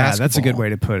playing basketball. That's a good way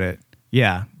to put it.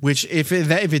 Yeah. Which if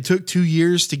it took 2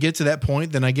 years to get to that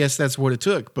point, then I guess that's what it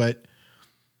took. But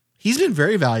he's been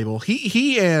very valuable.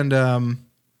 He and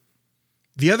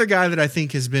the other guy that I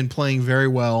think has been playing very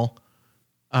well,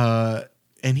 and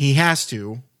he has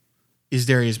to, is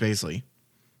Darius Baisley.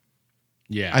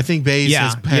 Yeah. I think Baze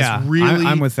has really,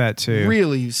 I'm with that too.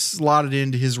 really slotted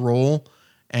into his role,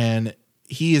 and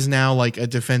he is now like a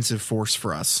defensive force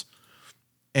for us.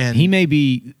 And He may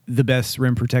be the best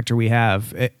rim protector we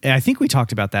have. I think we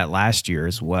talked about that last year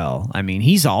as well. I mean,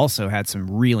 he's also had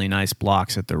some really nice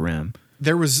blocks at the rim.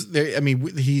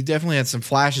 he definitely had some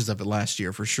flashes of it last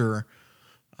year for sure.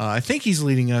 I think he's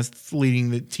leading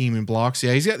the team in blocks.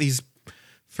 Yeah, he's got these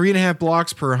 3.5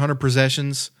 blocks per 100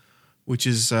 possessions, which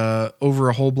is over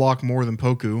a whole block more than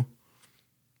Poku.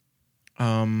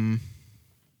 Let me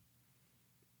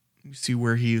see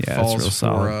where he falls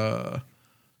for.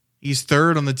 He's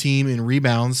third on the team in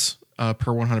rebounds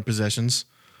per 100 possessions,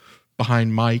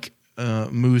 behind Mike,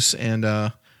 Moose,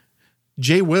 and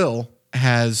Jay Will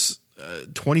has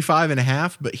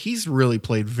 25.5, but he's really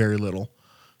played very little.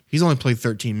 He's only played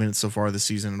 13 minutes so far this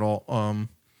season at all. And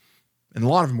a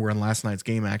lot of them were in last night's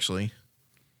game, actually.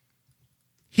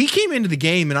 He came into the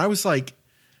game, and I was like,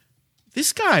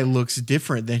 this guy looks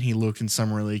different than he looked in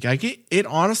Summer League. It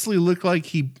honestly looked like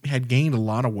he had gained a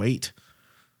lot of weight.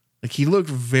 Like, he looked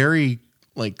very,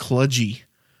 like, kludgy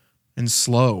and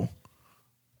slow,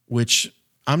 which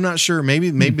I'm not sure. Maybe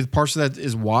the parts of that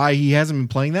is why he hasn't been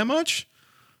playing that much.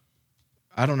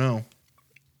 I don't know.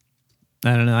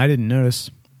 I don't know. I didn't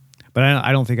notice. But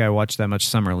I don't think I watched that much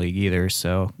Summer League either,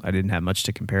 so I didn't have much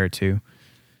to compare it to.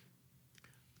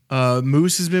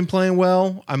 Moose has been playing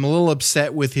well. I'm a little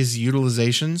upset with his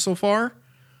utilization so far.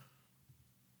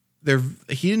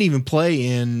 He didn't even play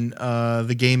in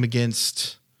the game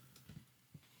against...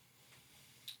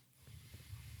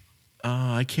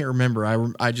 I can't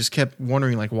remember. I just kept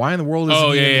wondering, like, why in the world is he in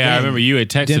the game? I remember you had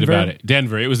texted Denver? about it.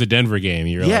 Denver. It was the Denver game.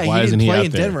 You're like, why he isn't didn't he play out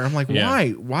in there? Denver. I'm like,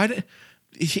 why? Why did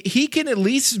he can at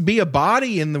least be a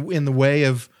body in the way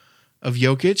of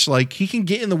Jokic? Like, he can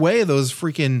get in the way of those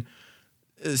freaking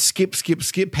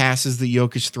skip passes that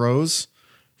Jokic throws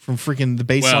from freaking the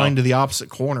baseline to the opposite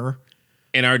corner.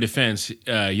 In our defense,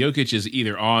 Jokic is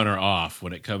either on or off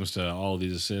when it comes to all of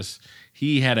these assists.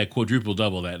 He had a quadruple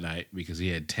double that night because he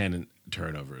had 10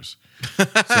 turnovers.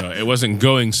 So it wasn't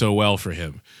going so well for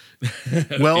him.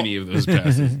 Well, any of those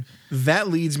passes. That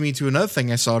leads me to another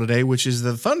thing I saw today, which is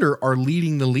the Thunder are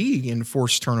leading the league in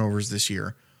forced turnovers this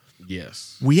year.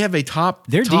 Yes. We have a top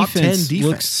 10 defense.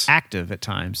 Looks active at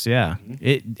times. Yeah.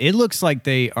 It looks like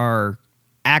they are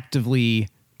actively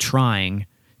trying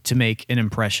to make an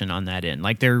impression on that end.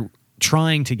 Like, they're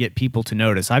trying to get people to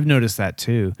notice. I've noticed that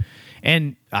too.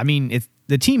 And I mean,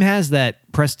 the team has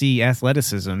that Presti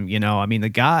athleticism, you know. I mean,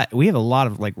 we have a lot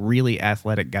of like really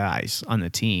athletic guys on the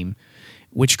team,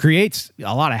 which creates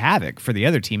a lot of havoc for the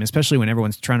other team, especially when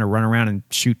everyone's trying to run around and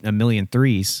shoot a million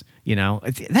threes. You know,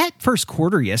 that first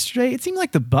quarter yesterday, it seemed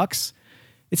like the Bucks.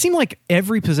 It seemed like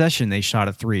every possession they shot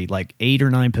a three, like 8 or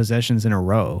 9 possessions in a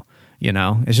row. You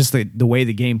know, it's just the way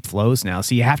the game flows now.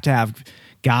 So you have to have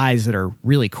guys that are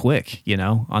really quick, you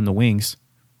know, on the wings.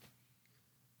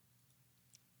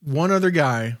 One other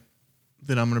guy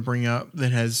that I'm going to bring up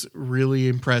that has really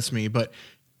impressed me, but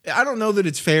I don't know that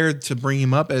it's fair to bring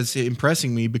him up as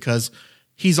impressing me because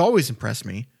he's always impressed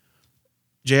me.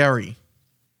 JRE.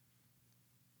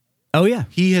 Oh, yeah.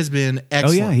 He has been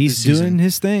excellent. Oh, yeah. He's doing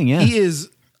his thing. Yeah. He is,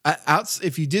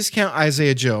 if you discount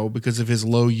Isaiah Joe because of his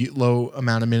low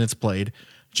amount of minutes played,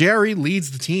 JRE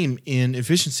leads the team in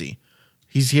efficiency.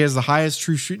 He has the highest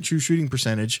true shooting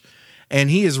percentage, and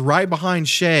he is right behind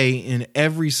Shea in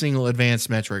every single advanced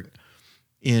metric.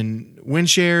 In win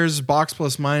shares, box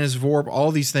plus minus, VORP,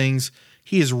 all these things,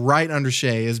 he is right under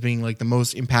Shea as being like the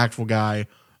most impactful guy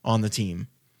on the team.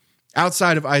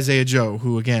 Outside of Isaiah Joe,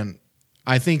 who, again,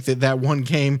 I think that one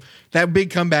game, that big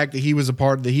comeback that he was a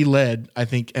part, that he led, I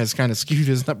think has kind of skewed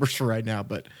his numbers for right now.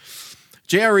 But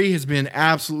JRE has been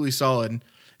absolutely solid.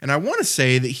 And I want to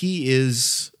say that he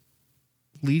is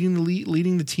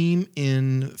leading the team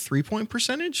in 3-point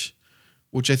percentage,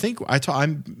 which I think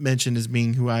I mentioned as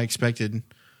being who I expected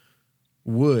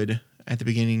would at the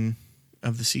beginning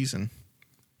of the season.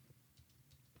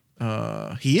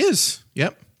 He is.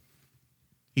 Yep.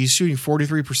 He's shooting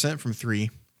 43% from 3.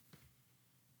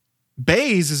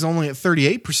 Bays is only at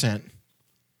 38%.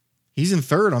 He's in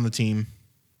third on the team.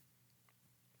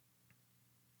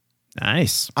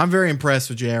 Nice. I'm very impressed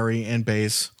with JRE and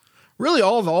Bays. Really,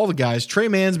 all the guys. Trey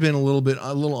Mann's been a little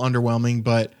underwhelming,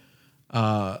 but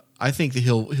I think that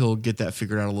he'll get that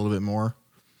figured out a little bit more.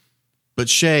 But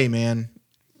Shea, man,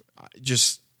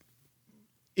 just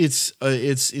it's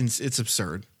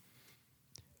absurd.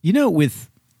 You know, with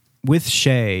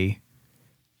Shea,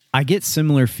 I get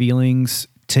similar feelings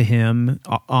to him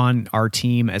on our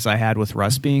team as I had with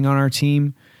Russ being on our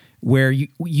team, where you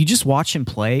just watch him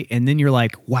play and then you're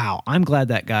like, wow, I'm glad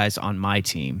that guy's on my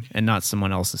team and not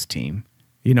someone else's team.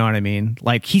 You know what I mean?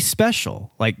 Like, he's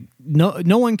special. Like,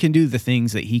 no one can do the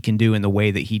things that he can do in the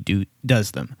way that he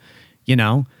does them, you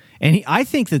know? And I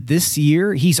think that this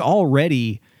year he's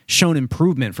already shown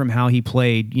improvement from how he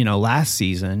played, you know, last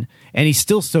season, and he's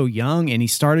still so young and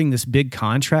he's starting this big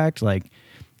contract. Like,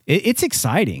 it's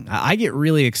exciting. I get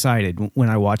really excited when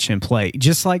I watch him play,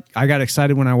 just like I got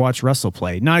excited when I watched Russell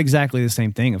play. Not exactly the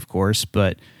same thing, of course,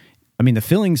 but I mean, the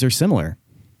feelings are similar.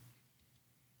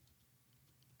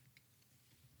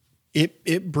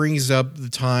 It brings up the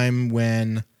time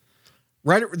when,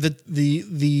 right at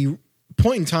the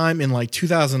point in time in like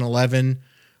 2011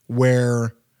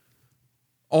 where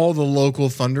all the local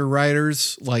Thunder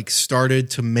writers like started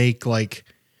to make like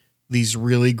these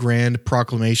really grand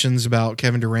proclamations about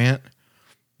Kevin Durant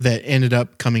that ended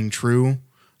up coming true.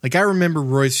 Like I remember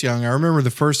Royce Young. I remember the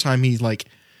first time he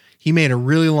made a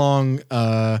really long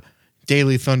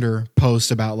Daily Thunder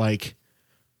post about like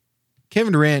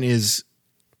Kevin Durant he's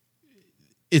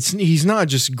not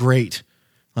just great.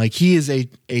 Like he is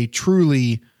a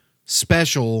truly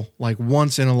special, like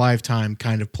once in a lifetime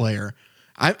kind of player.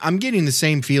 I'm getting the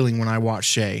same feeling when I watch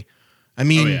Shea. I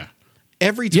mean,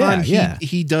 every time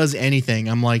he does anything,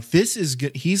 I'm like, this is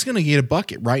good. He's going to get a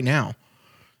bucket right now.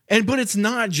 But it's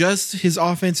not just his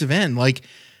offensive end. Like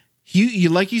you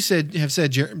like you said, have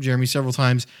said, Jeremy, several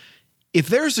times, if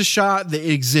there's a shot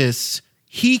that exists,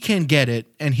 he can get it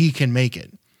and he can make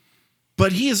it.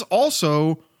 But he is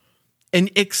also an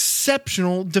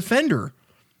exceptional defender,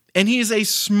 and he is a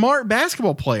smart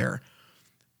basketball player.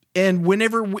 And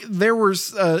whenever there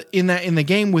was in the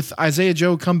game with Isaiah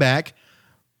Joe come back,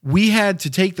 we had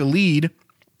to take the lead.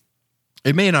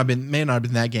 It may not have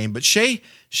been that game, but Shea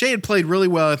had played really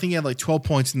well. I think he had like 12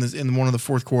 points in one of the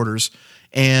fourth quarters,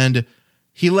 and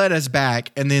he led us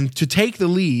back. And then to take the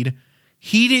lead,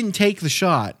 he didn't take the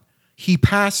shot. He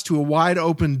passed to a wide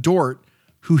open Dort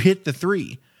who hit the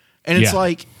three. And it's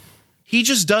like he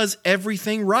just does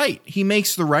everything right. He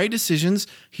makes the right decisions.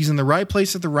 He's in the right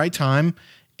place at the right time,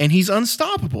 and he's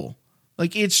unstoppable.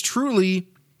 Like he is truly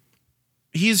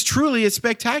a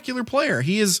spectacular player.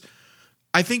 He is,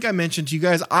 I think I mentioned to you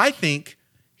guys, I think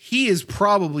he is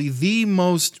probably the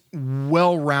most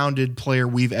well-rounded player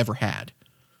we've ever had.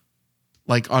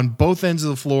 Like on both ends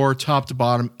of the floor, top to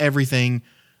bottom, everything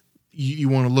you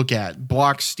want to look at.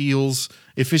 Blocks, steals,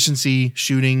 efficiency,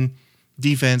 shooting,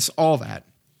 defense, all that.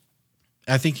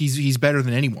 I think he's better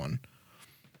than anyone.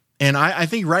 And I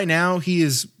think right now he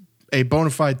is a bona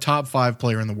fide top 5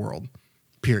 player in the world,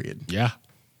 period. Yeah.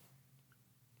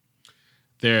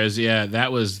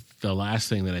 That was the last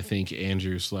thing that I think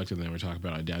Andrew selected and they were talking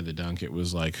about on Down the Dunk. It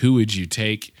was like, who would you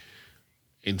take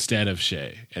instead of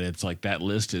Shea? And it's like that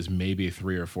list is maybe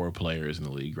 3 or 4 players in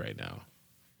the league right now.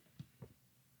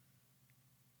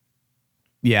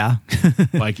 Yeah,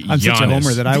 like I'm Giannis. such a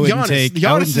homer that I wouldn't take. Giannis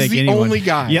I wouldn't is take the anyone. only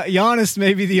guy. Yeah, Giannis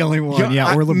may be the only one. Or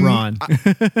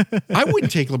LeBron. I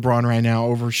wouldn't take LeBron right now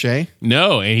over Shea.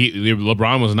 No, and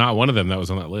LeBron was not one of them that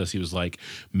was on that list. He was like,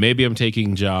 maybe I'm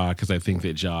taking Ja because I think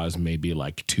that Ja is maybe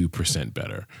like 2%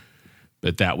 better,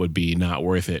 but that would be not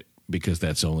worth it because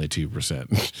that's only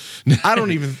 2%. I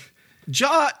don't even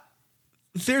Ja.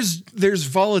 There's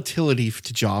volatility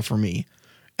to Ja for me,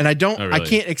 and I don't. Oh, really? I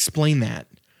can't explain that.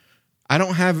 I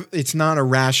don't have, it's not a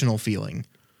rational feeling,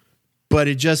 but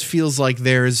it just feels like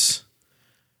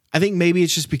I think maybe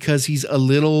it's just because he's a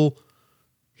little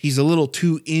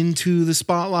too into the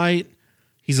spotlight.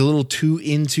 He's a little too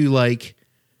into like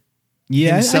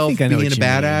himself being a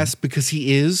badass because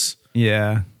he is.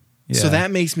 Yeah. So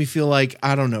that makes me feel like,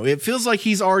 I don't know. It feels like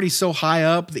he's already so high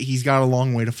up that he's got a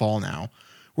long way to fall now.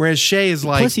 Whereas Shea is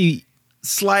like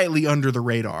slightly under the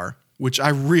radar, which I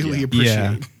really appreciate.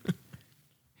 Yeah.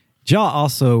 Ja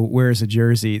also wears a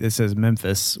jersey that says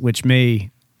Memphis, which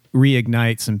may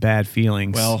reignite some bad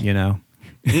feelings. Well,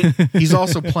 he's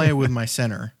also playing with my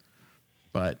center,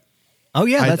 but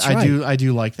that's right. I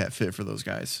do like that fit for those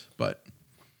guys, but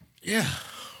Yeah.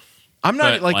 I'm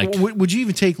not But, would you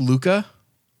even take Luka?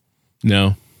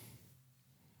 No.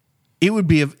 It would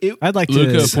be I'd like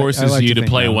Luka to. forces you to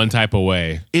play one type of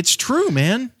way. It's true,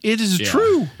 man. It is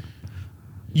true.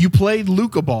 You played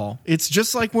Luka ball. It's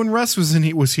just like when Russ was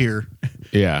here.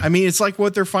 Yeah. I mean, it's like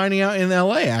what they're finding out in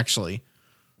LA, actually.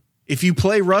 If you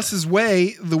play Russ's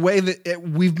way, the way that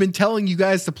we've been telling you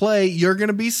guys to play, you're going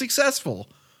to be successful.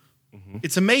 Mm-hmm.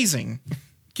 It's amazing.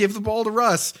 Give the ball to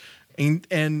Russ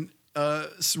and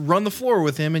run the floor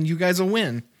with him, and you guys will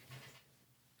win.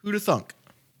 Who'd have thunk?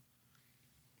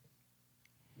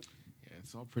 Yeah,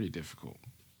 it's all pretty difficult.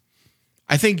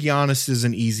 I think Giannis is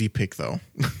an easy pick, though.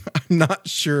 I'm not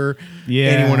sure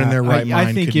anyone in their right mind.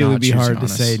 I think could it would not be choose hard Giannis. to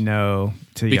say no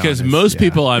to because Giannis, most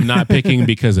people I'm not picking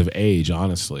because of age,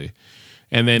 honestly.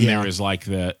 And then Yeah.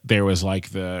 there was like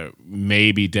the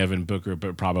maybe Devin Booker,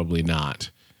 but probably not.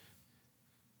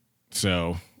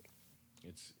 So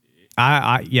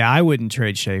I wouldn't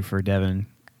trade Shea for Devin.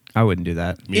 I wouldn't do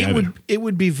that. It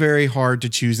would be very hard to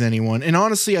choose anyone. And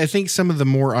honestly, I think some of the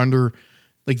more under,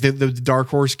 like the dark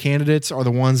horse candidates are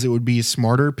the ones that would be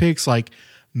smarter picks. Like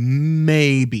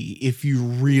maybe if you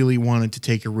really wanted to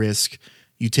take a risk,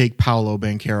 you take Paolo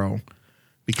Banchero.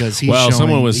 Because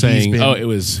someone was saying, it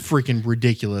was freaking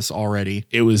ridiculous already.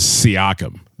 It was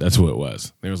Siakam. That's who it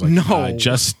was. It was like, no,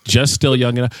 just still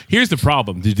young enough. Here's the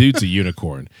problem: the dude's a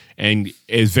unicorn, and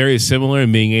is very similar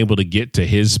in being able to get to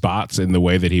his spots in the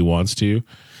way that he wants to.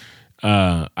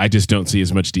 I just don't see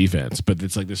as much defense. But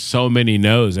it's like there's so many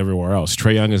no's everywhere else.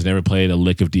 Trae Young has never played a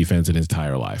lick of defense in his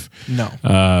entire life.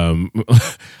 No,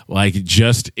 like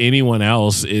just anyone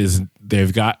else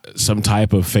they've got some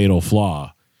type of fatal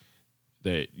flaw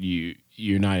that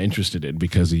you're not interested in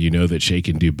because you know that Shea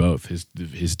can do both.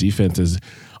 His defense has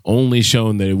only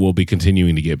shown that it will be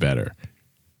continuing to get better.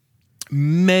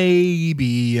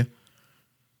 Maybe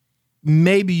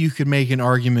you could make an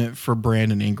argument for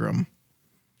Brandon Ingram.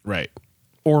 Right.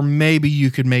 Or maybe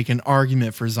you could make an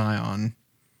argument for Zion.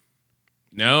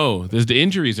 No, the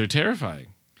injuries are terrifying.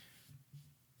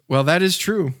 Well, that is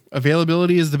true.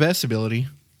 Availability is the best ability.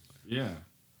 Yeah.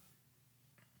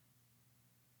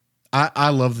 I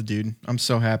love the dude. I'm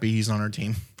so happy he's on our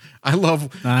team. I love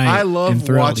thrilled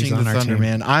watching he's on the our Thunder, team.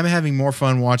 man. I'm having more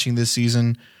fun watching this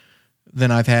season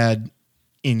than I've had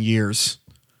in years.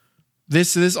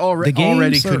 This already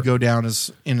could go down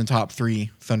as in the top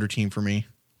 3 Thunder team for me.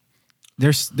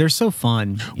 They're so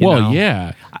fun. you know?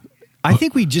 Yeah. I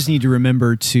think we just need to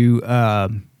remember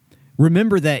to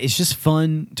remember that it's just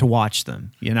fun to watch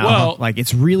them. You know, Well- like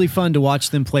it's really fun to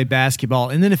watch them play basketball.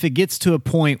 And then if it gets to a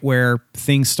point where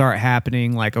things start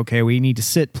happening, like okay, we need to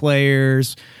sit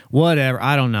players, whatever.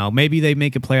 I don't know. Maybe they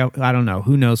make a playoff. I don't know.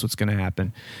 Who knows what's going to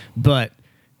happen? But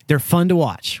they're fun to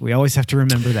watch. We always have to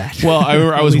remember that. Well, I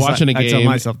remember I was At least watching a I tell game.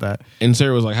 myself that. And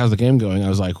Sarah was like, how's the game going? I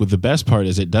was like, well, the best part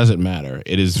is it doesn't matter.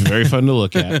 It is very fun to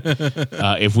look at.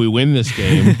 If we win this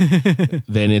game,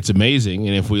 then it's amazing.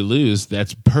 And if we lose,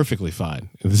 that's perfectly fine.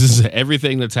 This is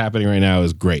everything that's happening right now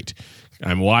is great.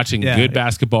 I'm watching good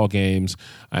basketball games.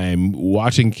 I'm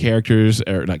watching players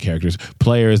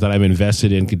that I'm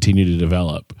invested in continue to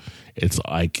develop. It's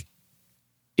like,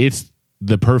 it's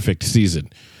the perfect season.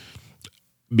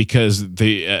 Because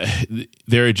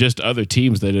there are just other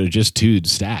teams that are just too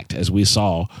stacked, as we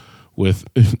saw with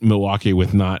Milwaukee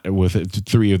with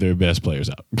 3 of their best players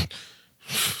out.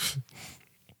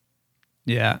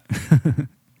 Yeah.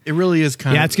 It really is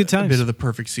kind of it's good a times. bit of the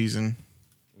perfect season.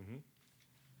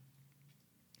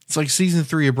 It's like season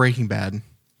 3 of Breaking Bad,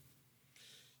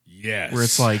 Yes. where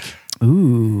it's like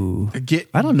Ooh.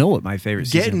 I don't know what my favorite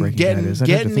season of Breaking Bad is. I'd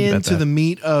have to getting think about into that. the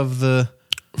meat of the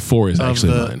 4 is of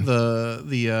actually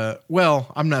mine.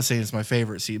 well, I'm not saying it's my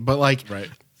favorite season, but like Right.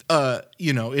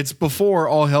 it's before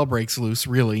all hell breaks loose,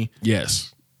 really.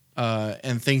 Yes.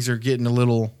 And things are getting a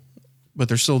little, but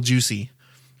they're still juicy,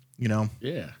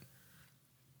 Yeah.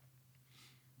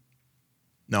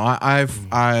 No,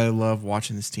 I love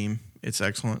watching this team. It's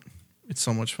excellent. It's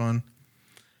so much fun.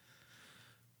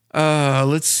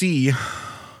 Let's see.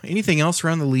 Anything else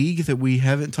around the league that we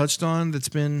haven't touched on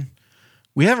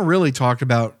we haven't really talked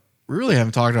about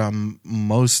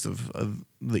most of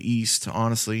the East,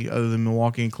 honestly, other than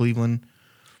Milwaukee and Cleveland.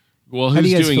 Well, How do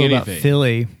who's you guys doing feel anything? about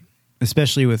Philly,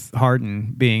 especially with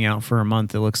Harden being out for a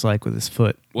month? It looks like with his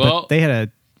foot. Well- but they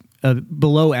had a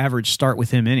below average start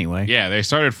with him anyway. Yeah, they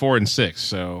started 4-6,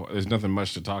 so there's nothing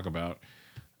much to talk about.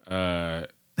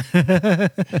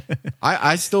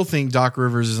 I still think Doc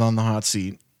Rivers is on the hot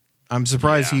seat. I'm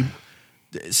surprised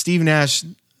Steve Nash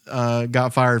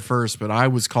got fired first, but I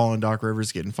was calling Doc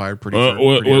Rivers getting fired pretty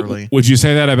early. Would you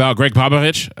say that about Greg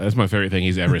Popovich? That's my favorite thing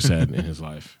he's ever said in his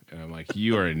life. And I'm like,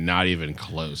 you are not even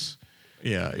close.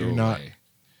 Yeah, No you're not. way.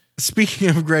 Speaking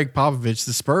of Greg Popovich,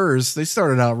 the Spurs, they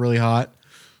started out really hot.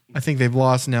 I think they've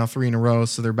lost now 3 in a row,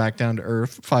 so they're back down to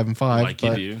earth, 5-5. Like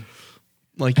you do.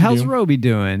 Like you How's do. Roby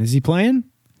doing? Is he playing?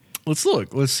 Let's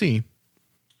look. Let's see.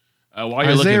 While you're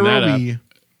Isaiah looking that Roby up,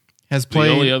 has the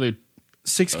only played other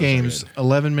 6 sorry, games, go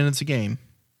 11 minutes a game.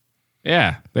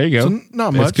 Yeah, there you go. So not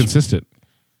It's much. consistent.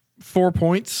 4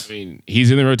 points, I mean,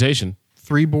 he's in the rotation.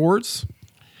 3 boards.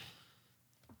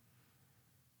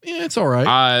 Yeah, it's all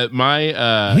right.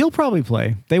 He'll probably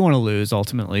play. They want to lose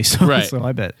ultimately, so, Right. so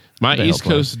I bet. My I bet he'll East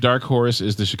play. Coast dark horse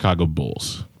is the Chicago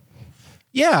Bulls.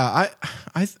 Yeah,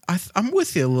 I'm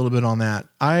with you a little bit on that.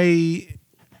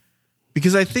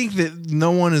 Because I think that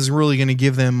no one is really going to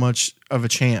give them much of a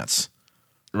chance.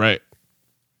 Right.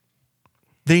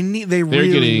 They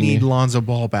really getting- need Lonzo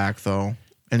Ball back though,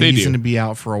 and They he's do. going to be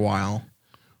out for a while.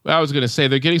 Well, I was going to say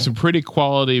they're getting some pretty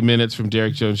quality minutes from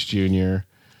Derek Jones Jr.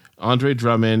 Andre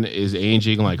Drummond is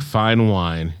aging like fine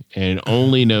wine and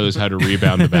only knows how to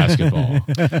rebound the basketball.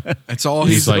 That's all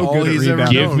He's like, all he's ever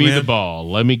give known, me man. the ball.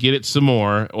 Let me get it some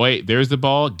more. Wait, there's the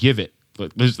ball. Give it.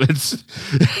 That's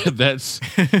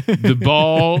the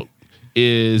ball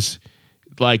is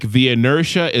like the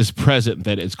inertia is present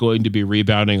that it's going to be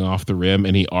rebounding off the rim,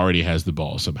 and he already has the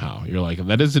ball somehow. You're like,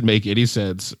 that doesn't make any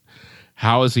sense.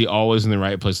 How is he always in the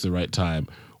right place at the right time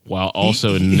while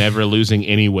also never losing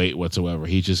any weight whatsoever?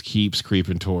 He just keeps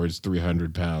creeping towards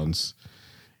 300 pounds.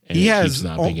 And He it has keeps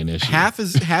not being an issue. half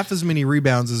as many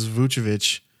rebounds as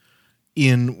Vucevic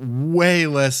in way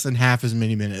less than half as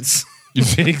many minutes.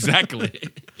 Exactly.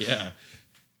 Yeah.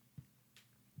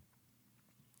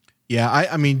 Yeah,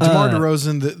 I mean, DeMar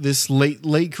DeRozan, this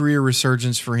late career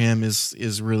resurgence for him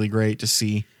is really great to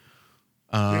see.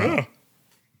 It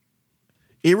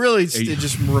really it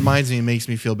just reminds me, it makes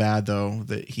me feel bad though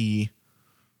that he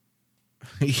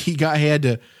had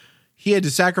to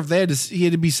sacrifice, he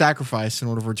had to be sacrificed in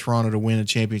order for Toronto to win a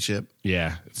championship.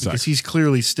 Yeah. It Because sucks. he's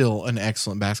clearly still an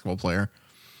excellent basketball player.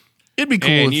 It'd be cool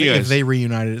And if they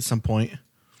reunited at some point.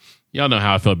 Y'all know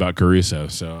how I feel about Caruso,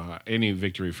 so any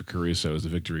victory for Caruso is a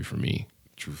victory for me.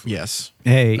 Truthfully. Yes.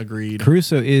 Hey, Agreed.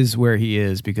 Caruso is where he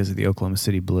is because of the Oklahoma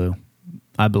City Blue.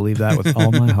 I believe that with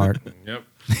all my heart. Yep.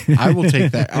 I will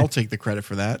take that. I'll take the credit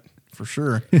for that for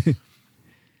sure.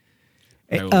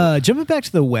 Jumping back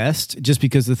to the West, just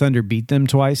because the Thunder beat them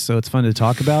twice, so it's fun to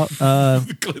talk about.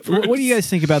 What do you guys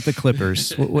think about the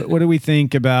Clippers? What do we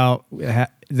think about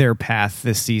their path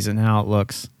this season, how it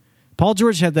looks? Paul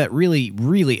George had that really,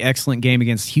 really excellent game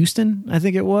against Houston, I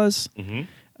think it was.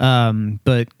 Mm-hmm.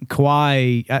 But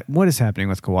Kawhi, what is happening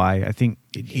with Kawhi? I think,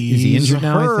 is he injured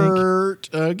now, I think? Hurt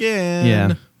again.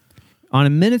 Yeah. On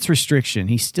a minutes restriction,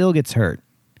 he still gets hurt.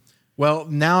 Well,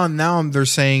 now they're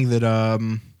saying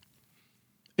that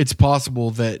it's possible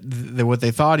that what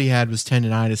they thought he had was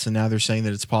tendonitis, and now they're saying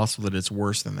that it's possible that it's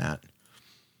worse than that.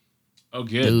 Oh,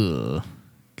 good. Ugh.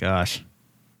 Gosh.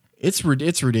 It's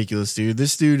ridiculous, dude.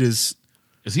 This dude is.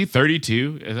 Is he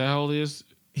 32? Is that how old he is?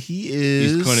 He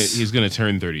is. He's going to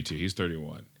turn 32. He's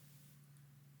 31.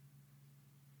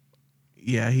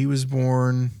 Yeah, he was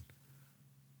born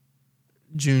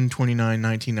June 29,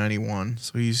 1991.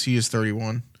 So he is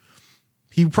 31.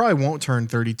 He probably won't turn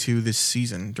 32 this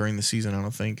season, during the season, I don't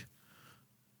think.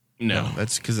 No.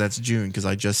 That's because that's June, because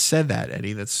I just said that,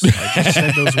 Eddie. I just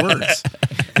said those words.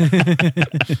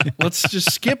 Let's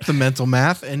just skip the mental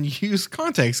math and use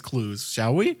context clues,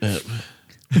 shall we?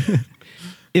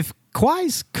 If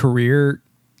Kawhi's career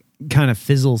kind of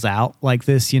fizzles out like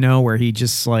this, where he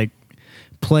just like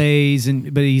plays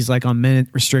but he's like on minute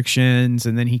restrictions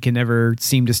and then he can never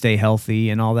seem to stay healthy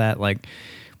and all that, like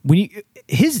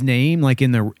his name, like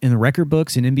in the record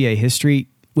books in NBA history,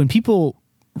 when people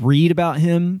read about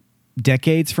him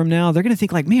decades from now, they're going to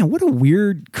think like, man, what a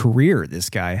weird career this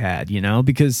guy had,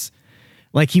 because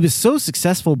like he was so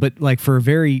successful, but like for a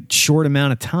very short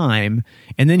amount of time.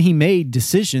 And then he made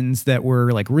decisions that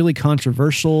were like really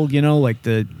controversial, like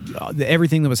the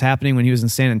everything that was happening when he was in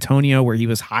San Antonio, where he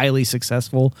was highly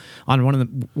successful on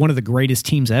one of the greatest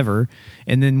teams ever.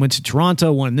 And then went to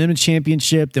Toronto, won them a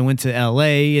championship, then went to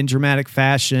LA in dramatic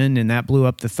fashion. And that blew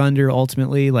up the Thunder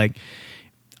ultimately. Like,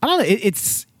 I don't know.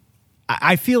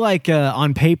 I feel like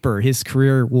on paper, his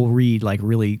career will read like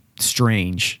really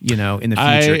strange, in the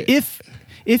future.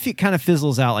 If it kind of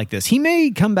fizzles out like this, he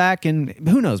may come back and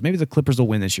who knows, maybe the Clippers will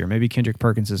win this year. Maybe Kendrick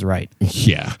Perkins is right.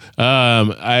 Yeah.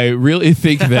 I really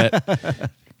think that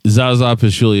Zaza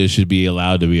Pachulia should be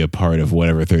allowed to be a part of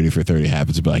whatever 30 for 30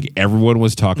 happens. But like everyone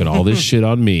was talking all this shit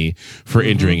on me for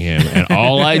injuring him. And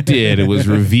all I did was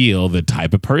reveal the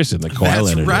type of person that Kawhi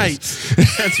Leonard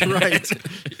is. That's right.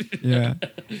 Yeah.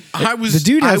 The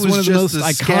dude has one of the just most a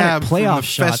iconic scab from playoff the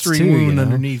shots, festering too, wound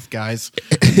underneath, guys.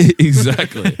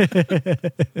 Exactly.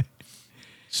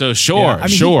 So sure,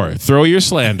 throw your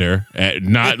slander at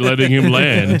not letting him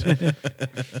land.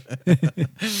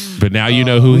 But now you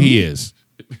know who he is.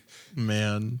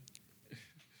 Man.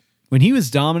 When he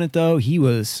was dominant, though, he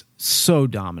was so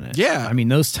dominant. Yeah. I mean,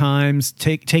 those times,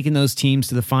 taking those teams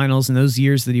to the finals and those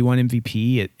years that he won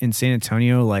MVP in San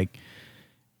Antonio, like,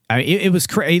 it was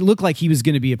it looked like he was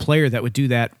going to be a player that would do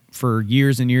that for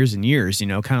years and years and years,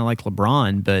 kind of like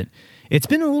LeBron. But it's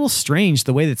been a little strange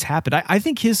the way that's happened. I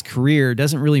think his career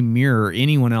doesn't really mirror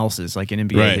anyone else's, like in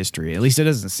NBA history. At least it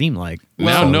doesn't seem like.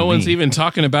 Now no one's even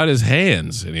talking about his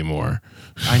hands anymore.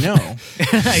 I know.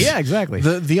 Yeah, exactly.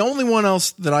 The only one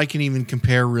else that I can even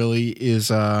compare really is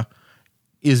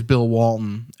Bill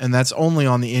Walton, and that's only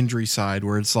on the injury side,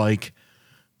 where it's like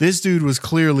this dude was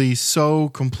clearly so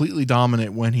completely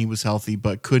dominant when he was healthy,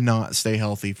 but could not stay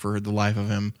healthy for the life of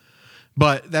him.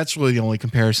 But that's really the only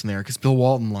comparison there because Bill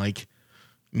Walton,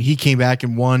 he came back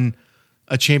and won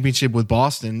a championship with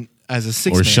Boston as a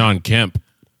sixth. Or man. Sean Kemp.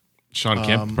 Sean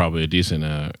Kemp probably a decent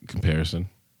comparison.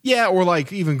 Yeah, or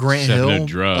even Grant Except Hill. no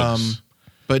drugs.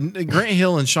 But Grant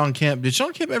Hill and Sean Kemp. Did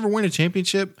Sean Kemp ever win a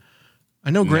championship?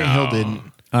 I know Grant Hill didn't.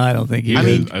 I don't think he I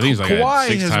did. mean, I think he's like Kawhi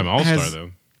a 6-time All-Star, has-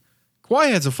 though. Kawhi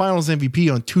has a Finals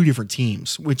MVP on two different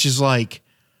teams, which is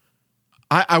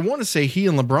I want to say he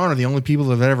and LeBron are the only people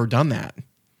that have ever done that.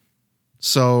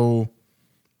 So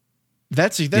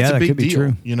that's a that big could be deal.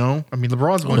 true. You know, I mean,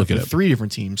 LeBron's won it look for it up. 3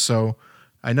 different teams. So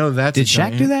I know that's Did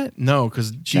Shaq do that? No,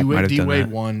 because Shaq might have D done Wade that.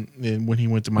 won when he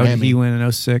went to Oh, did Miami. he win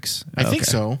in 06? I think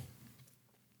Okay. so.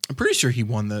 I'm pretty sure he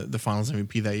won the Finals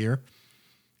MVP that year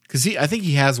because I think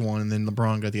he has one, and then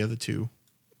LeBron got the other 2.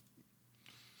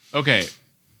 Okay.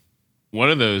 One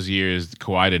of those years,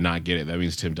 Kawhi did not get it. That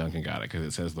means Tim Duncan got it because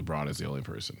it says LeBron is the only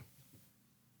person.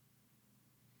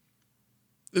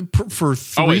 For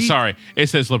 3, Oh, wait, sorry. It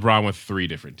says LeBron with 3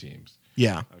 different teams.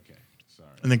 yeah. Okay, sorry.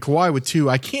 And then Kawhi with 2.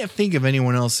 I can't think of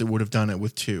anyone else that would have done it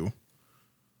with 2.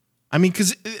 I mean,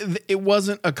 because it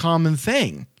wasn't a common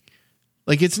thing.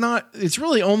 It's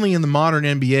really only in the modern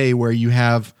NBA where you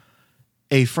have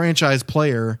a franchise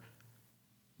player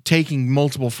taking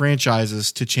multiple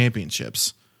franchises to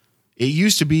championships. It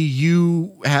used to be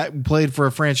you played for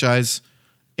a franchise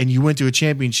and you went to a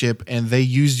championship and they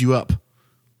used you up.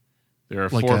 There are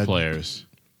Like 4 a- players.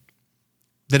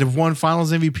 That have won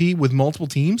Finals MVP with multiple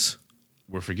teams.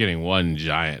 We're forgetting one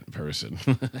giant person.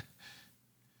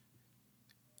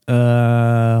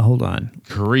 Hold on.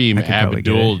 Kareem I could probably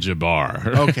get it.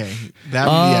 Abdul-Jabbar. Okay,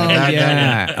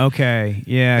 that Okay.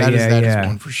 Yeah. that is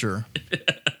one for sure.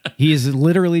 He is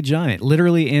literally giant,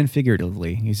 literally and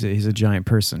figuratively. He's a giant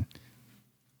person.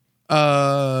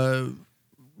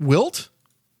 Wilt?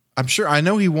 I'm sure. I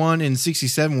know he won in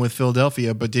 '67 with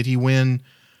Philadelphia, but did he win?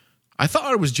 I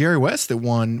thought it was Jerry West that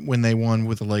won when they won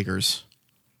with the Lakers.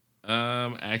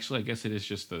 Actually, I guess it is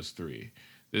just those 3.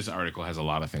 This article has a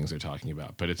lot of things they're talking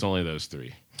about, but it's only those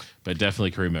 3. But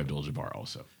definitely Kareem Abdul-Jabbar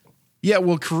also. Yeah,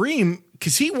 well, Kareem,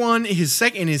 because he won in his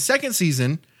second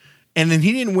season, and then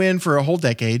he didn't win for a whole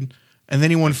decade, and then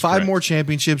he won 5 correct. more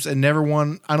championships and never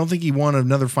won. I don't think he won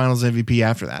another Finals MVP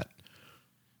after that.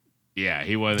 Yeah,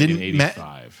 he won Didn't in Ma-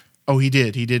 85. Oh, he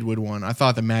did. He did win one. I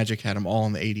thought the Magic had him all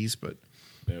in the '80s, but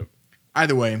Nope.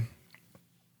 either way,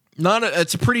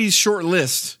 it's a pretty short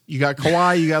list. You got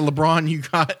Kawhi, you got LeBron, you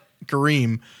got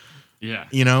Kareem. Yeah.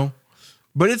 You know,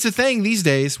 but it's a thing these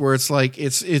days where it's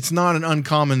it's not an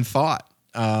uncommon thought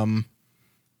to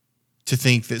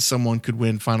think that someone could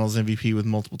win Finals MVP with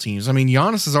multiple teams. I mean,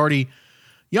 Giannis has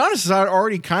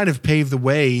already kind of paved the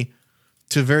way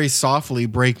to very softly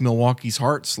break Milwaukee's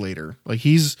hearts later. Like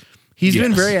he's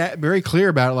been Yes. very clear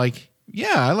about it. Like,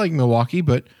 yeah, I like Milwaukee,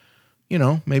 but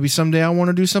maybe someday I want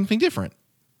to do something different.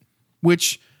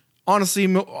 Which honestly,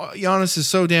 Giannis is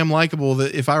so damn likable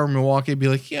that if I were Milwaukee, I'd be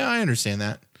like, yeah, I understand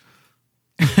that.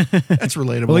 That's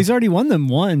relatable. Well, he's already won them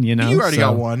one. You already so-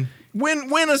 got one.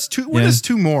 Win us 2. Win us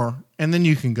 2 more, and then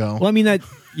you can go. Well, I mean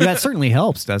that certainly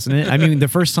helps, doesn't it? I mean, the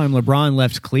first time LeBron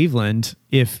left Cleveland,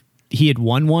 if he had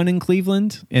won one in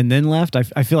Cleveland and then left,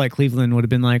 I feel like Cleveland would have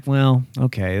been like, well,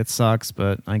 okay, it sucks,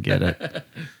 but I get it.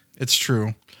 It's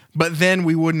true, but then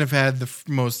we wouldn't have had the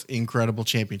most incredible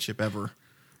championship ever.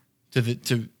 I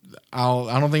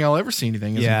don't think I'll ever see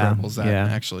anything as incredible as that. Yeah.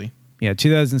 Actually, Yeah,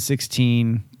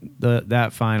 2016,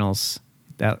 that finals,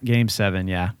 that game 7.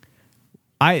 Yeah,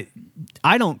 I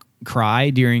don't cry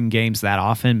during games that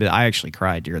often, but I actually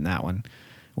cried during that one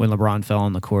when LeBron fell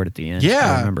on the court at the end.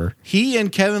 yeah. I remember. He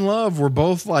and Kevin Love were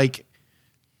both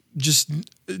just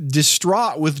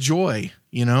distraught with joy.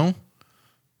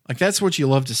 That's what you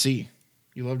love to see.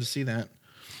 You love to see that.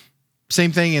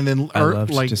 Same thing, and then I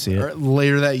loved to see it.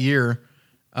 later that year,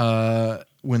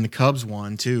 when the Cubs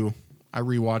won too, I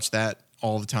rewatched that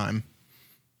all the time.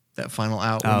 That final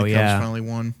out when the Cubs finally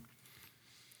won.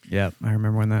 Yeah, I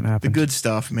remember when that The happened. good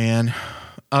stuff, man.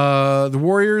 The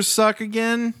Warriors suck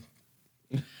again.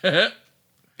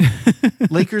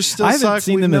 Lakers still I haven't suck.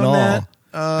 seen We've them at known all.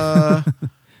 that.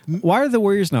 Why are the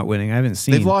Warriors not winning? I haven't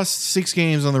seen. They've lost 6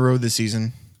 games on the road this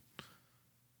season.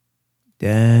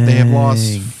 Dang. They have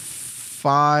lost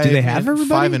 5. Do they have everybody?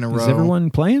 5 in a row. Is everyone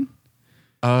playing?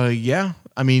 Yeah.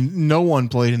 I mean, no one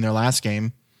played in their last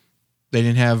game. They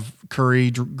didn't have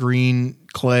Curry, Green,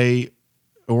 Clay,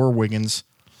 or Wiggins.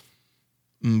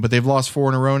 But they've lost 4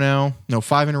 in a row now. No,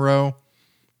 5 in a row.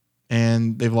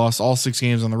 And they've lost all 6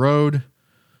 games on the road.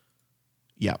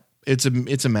 Yeah, it's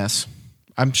a mess.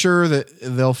 I'm sure that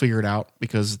they'll figure it out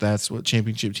because that's what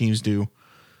championship teams do.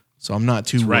 So I'm not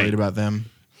too That's right. worried about them.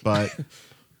 But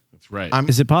That's right.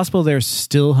 Is it possible they're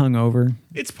still hungover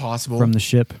It's possible. from the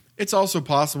ship? It's also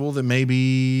possible that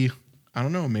maybe, I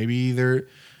don't know, maybe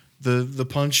the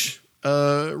punch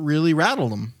really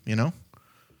rattled them, you know?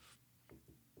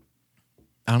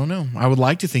 I don't know. I would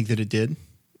like to think that it did.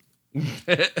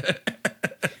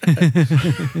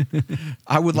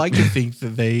 I would like to think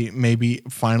that they maybe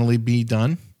finally be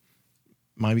done.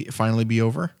 Might finally be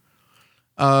over.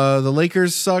 The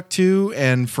Lakers suck too,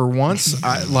 and for once,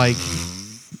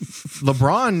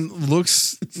 LeBron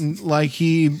looks like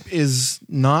he is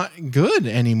not good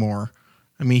anymore.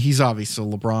 I mean, he's obviously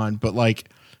LeBron, but like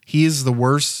he is the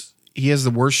worst. He has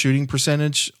the worst shooting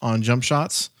percentage on jump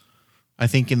shots, I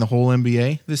think, in the whole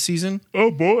NBA this season. Oh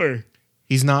boy,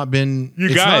 he's not been. You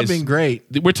it's guys, not been great.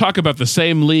 We're talking about the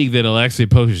same league that Alexei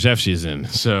Pokusevsky is in.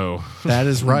 So That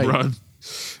is right.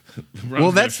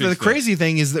 Well, that's the fix that. crazy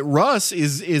thing is that Russ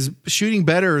is shooting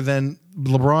better than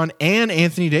LeBron and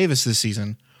Anthony Davis this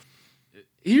season.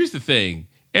 Here's the thing.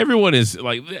 Everyone is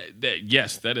like,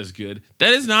 yes, that is good.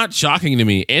 That is not shocking to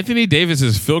me. Anthony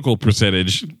Davis's field goal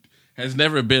percentage has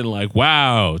never been like,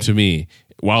 wow, to me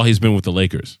while he's been with the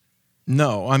Lakers.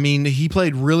 No, I mean, he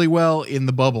played really well in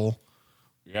the bubble,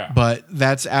 Yeah. but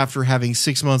that's after having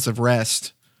 6 months of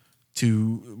rest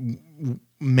to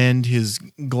mend his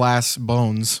glass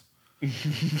bones.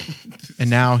 And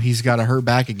now he's got to hurt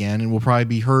back again and will probably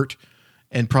be hurt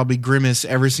and probably grimace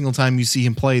every single time you see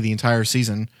him play the entire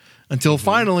season until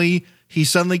finally he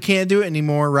suddenly can't do it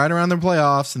anymore right around the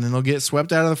playoffs, and then they'll get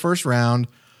swept out of the first round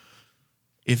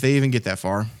if they even get that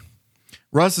far.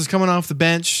 Russ is coming off the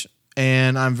bench,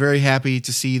 and I'm very happy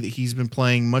to see that he's been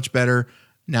playing much better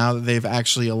now that they've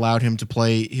actually allowed him to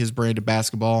play his brand of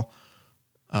basketball.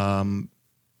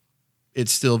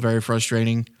 It's still very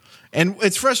frustrating. And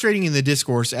it's frustrating in the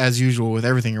discourse, as usual, with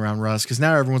everything around Russ, because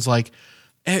now everyone's like,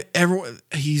 everyone,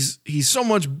 he's so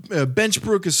much,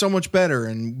 Benchbrook is so much better,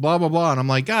 and blah, blah, blah. And I'm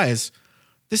like, guys,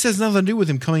 this has nothing to do with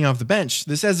him coming off the bench.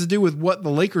 This has to do with what the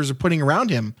Lakers are putting around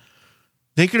him.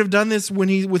 They could have done this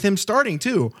with him starting,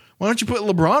 too. Why don't you put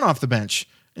LeBron off the bench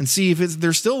and see if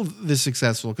they're still this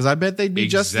successful? Because I bet they'd be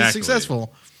just as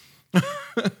successful.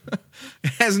 It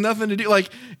has nothing to do. Like,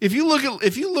 if you look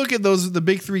at the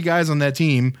big three guys on that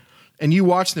team and you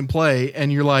watch them play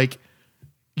and you're like,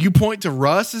 you point to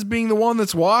Russ as being the one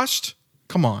that's washed?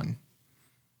 Come on.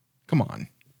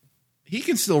 He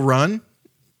can still run.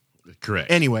 Correct.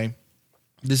 Anyway,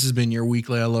 this has been your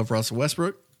weekly I Love Russell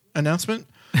Westbrook announcement.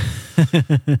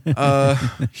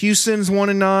 Houston's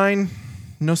 1-9.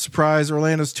 No surprise.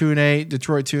 Orlando's 2-8.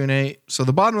 Detroit 2-8. So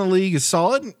the bottom of the league is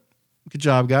solid. Good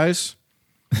job, guys.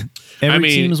 Every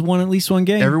team's won at least one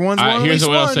game. Everyone's won at Here's least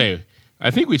what one. I'll say. I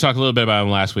think we talked a little bit about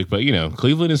him last week, but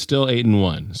Cleveland is still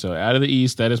 8-1. So out of the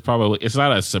East, that is probably, it's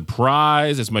not a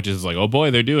surprise as much as it's like, oh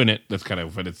boy, they're doing it. That's kind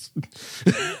of, but it's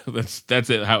that's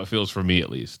it. How it feels for me,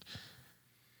 at least.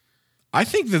 I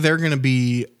think that they're going to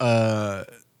be.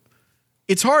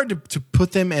 It's hard to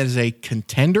put them as a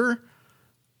contender,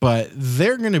 but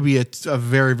they're going to be a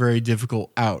very, very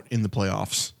difficult out in the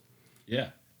playoffs. Yeah.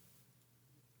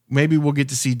 Maybe we'll get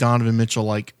to see Donovan Mitchell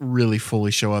like really fully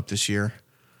show up this year.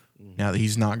 Now that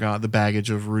he's not got the baggage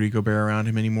of Rudy Gobert around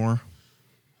him anymore.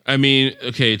 I mean,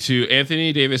 okay, to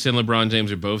Anthony Davis and LeBron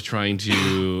James are both trying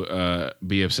to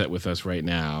be upset with us right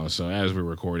now. So as we're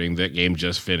recording, that game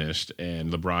just finished,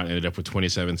 and LeBron ended up with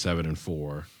 27, 7, and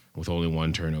 4 with only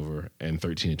one turnover and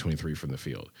 13 and 23 from the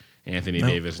field. Anthony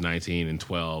Davis, 19 and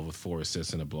 12 with 4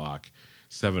 assists and a block,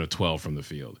 7 of 12 from the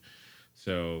field.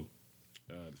 So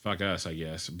fuck us, I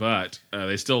guess. But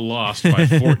they still lost by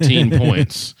 14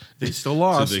 points. They still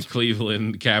lost to the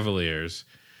Cleveland Cavaliers,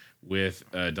 with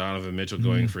Donovan Mitchell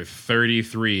going for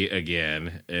 33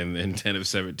 again, and then 10 of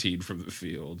 17 from the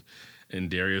field, and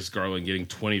Darius Garland getting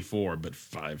 24 but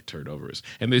 5 turnovers,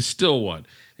 and they still won.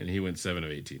 And he went 7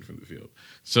 of 18 from the field.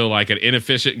 So like an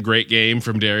inefficient great game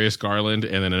from Darius Garland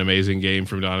and then an amazing game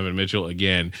from Donovan Mitchell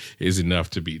again is enough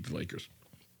to beat the Lakers.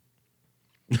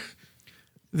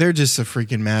 They're just a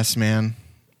freaking mess, man.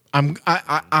 I'm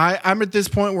at this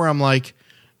point where I'm like,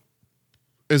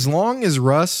 as long as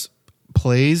Russ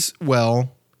plays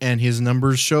well and his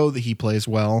numbers show that he plays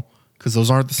well, because those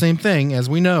aren't the same thing, as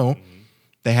we know.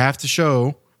 They have to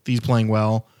show that he's playing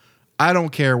well. I don't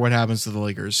care what happens to the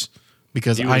Lakers,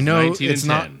 because I know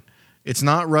it's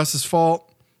not Russ's fault,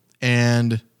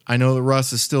 and I know that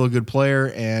Russ is still a good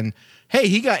player. And hey,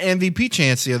 he got MVP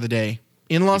chance the other day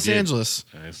in Los Angeles.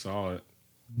 I saw it.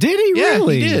 Did he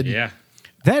really? Yeah, he did. Yeah.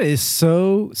 That is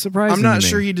so surprising. I'm not to me.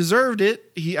 sure he deserved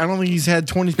it. I don't think he's had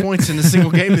 20 points in a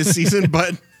single game this season,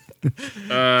 but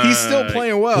he's still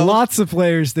playing well. Lots of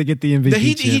players that get the MVP.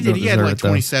 He did. He had like deserve it, though.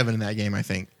 27 in that game, I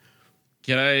think.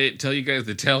 Can I tell you guys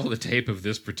to tell the tape of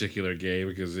this particular game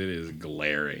because it is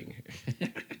glaring?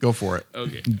 Go for it.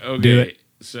 Okay. Do it.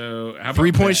 So, how about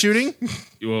 3-point bets? shooting?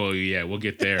 Well, yeah, we'll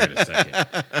get there in a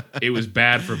second. It was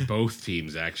bad for both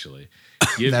teams, actually.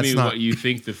 Give That's me not- what you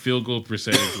think the field goal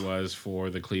percentage was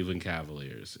for the Cleveland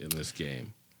Cavaliers in this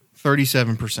game.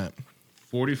 37%.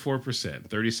 44%,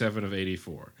 37 of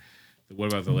 84. What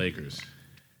about the Lakers?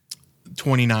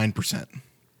 29%.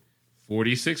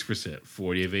 46%,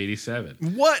 40 of 87.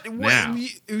 What? Now.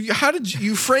 How did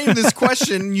you frame this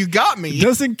question? You got me.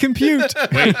 Doesn't compute.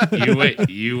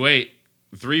 You wait.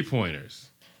 3-pointers.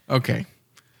 Okay.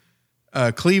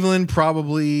 Cleveland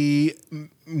probably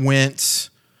went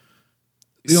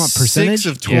You want percentage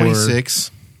 6 of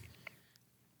 26.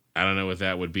 I don't know what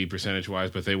that would be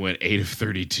percentage-wise, but they went 8 of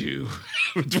 32.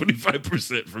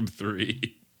 25% from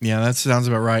 3. Yeah, that sounds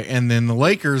about right. And then the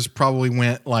Lakers probably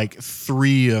went like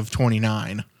 3 of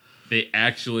 29. They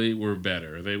actually were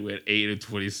better. They went 8 of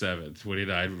 27,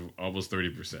 29, almost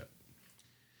 30%.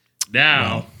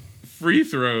 Now, free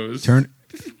throws.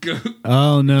 Go.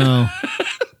 Oh no.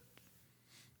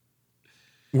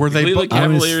 Were they Cleveland both?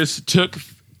 Cavaliers took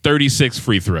 36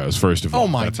 free throws, first of all. Oh,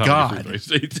 my That's how many God. free throws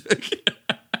they took.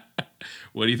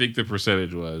 What do you think the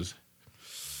percentage was?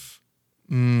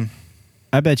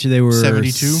 I bet you they were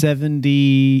 72?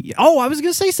 70. Oh, I was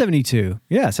going to say 72.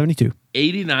 Yeah, 72.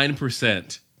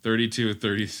 89%, 32 of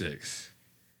 36.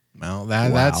 Well,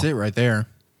 that's it right there.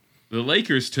 The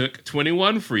Lakers took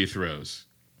 21 free throws.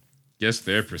 Guess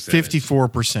their percentage.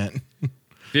 54%.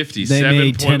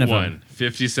 57.1.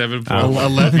 57.1.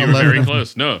 11 You were very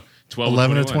close. No, 12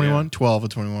 11 of of 21? 12 of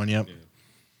 21, yep.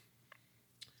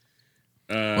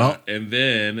 And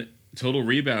then total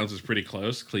rebounds was pretty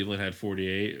close. Cleveland had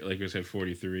 48. Lakers had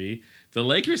 43. The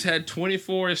Lakers had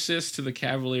 24 assists to the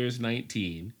Cavaliers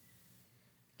 19.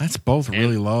 That's both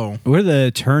really low. What are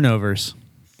the turnovers?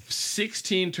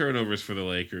 16 turnovers for the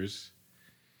Lakers.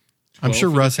 I'm 12 sure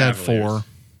for the Russ had Cavaliers. 4.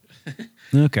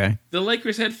 Okay. The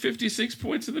Lakers had 56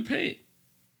 points in the paint.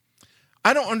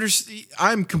 I don't understand.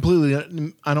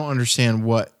 I don't understand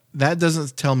what that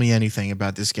doesn't tell me anything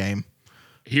about this game.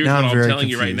 Here's Now what I'm I'm very telling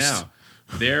you right confused.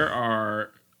 now. There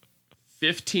are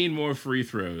 15 more free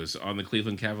throws on the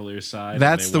Cleveland Cavaliers side. and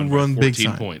That's they the won by one big 14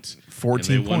 sign. points.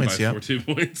 14 And they won points, by yeah. 14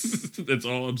 points. That's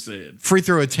all I'm saying. Free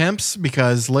throw attempts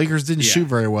because Lakers didn't Yeah. shoot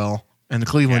very well and the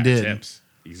Cleveland did. Attempts.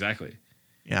 Exactly.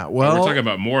 Yeah, We're well, talking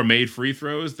about more made free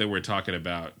throws than we're talking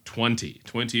about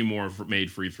 20 more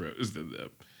made free throws than them.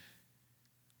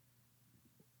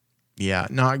 yeah,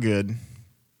 not good.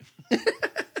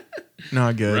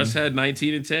 Not good. Russ had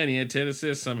 19 and 10. He had 10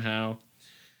 assists somehow.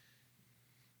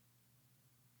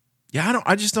 Yeah,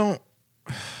 I just don't.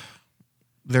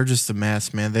 They're just a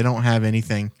mess, man. They don't have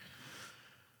anything.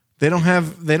 They don't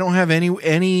have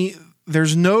any.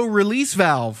 There's no release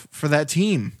valve for that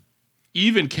team.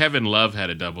 Even Kevin Love had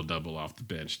a double-double off the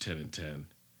bench, 10 and 10.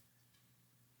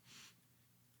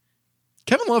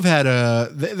 Kevin Love had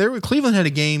Cleveland had a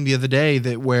game the other day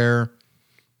where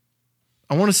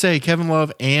I want to say Kevin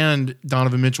Love and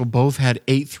Donovan Mitchell both had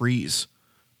 8 threes.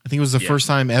 I think it was the first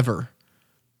time ever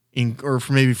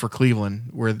for Cleveland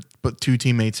where but 2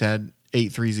 teammates had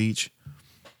 8 threes each.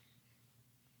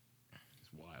 It's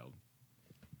wild.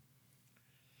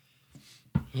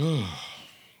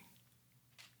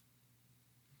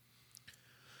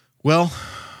 Well,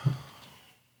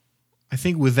 I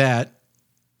think with that,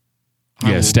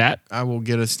 stat. I will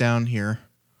get us down here.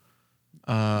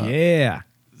 Yeah.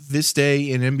 This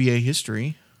day in NBA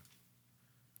history,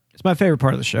 It's my favorite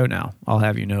part of the show now. I'll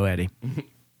have you know, Eddie.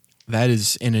 that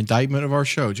is an indictment of our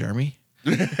show, Jeremy.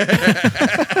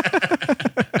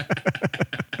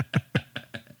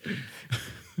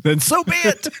 Then so be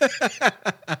it.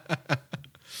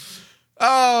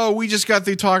 Oh, we just got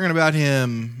through talking about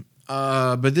him.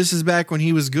 But this is back when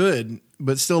he was good,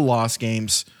 but still lost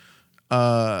games.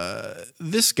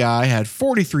 This guy had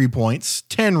 43 points,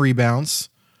 10 rebounds,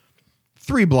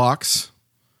 3 blocks,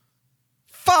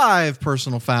 5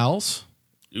 personal fouls,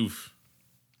 Oof.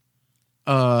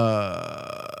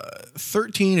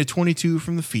 13 to 22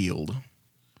 from the field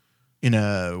in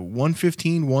a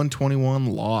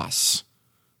 115-121 loss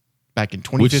back in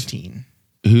 2015.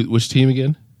 Which team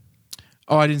again?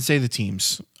 Oh, I didn't say the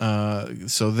teams.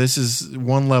 So this is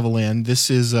one level in. This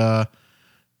is the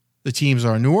teams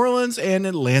are New Orleans and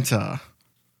Atlanta.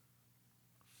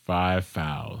 5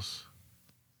 fouls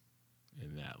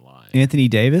in that line. Anthony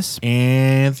Davis.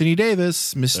 Anthony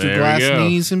Davis, Mr. There we Glass go.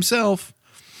 Knees himself.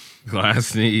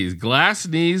 Glass knees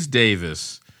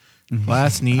Davis.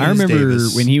 Glass Knees I remember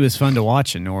Davis. when he was fun to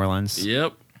watch in New Orleans.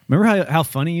 Yep. Remember how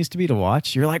fun he used to be to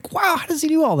watch? You're like, wow, how does he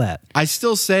do all that? I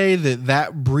still say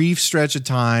that brief stretch of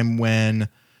time when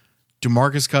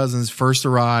DeMarcus Cousins first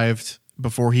arrived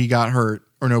before he got hurt,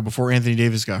 or no, before Anthony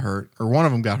Davis got hurt, or one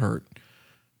of them got hurt.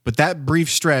 But that brief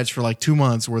stretch for like 2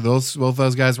 months where both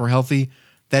those guys were healthy,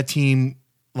 that team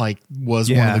like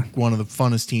was one of the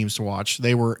funnest teams to watch.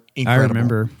 They were incredible. I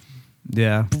remember.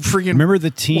 Yeah. Freaking remember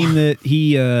the team that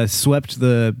he swept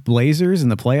the Blazers in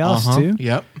the playoffs too?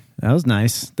 Yep. That was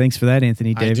nice. Thanks for that,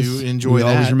 Anthony Davis. I do enjoy we that.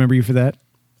 always remember you for that.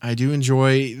 I do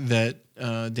enjoy that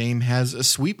Dame has a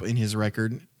sweep in his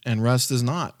record and Russ does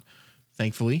not,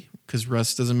 thankfully, because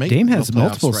Russ doesn't make Dame the has playoffs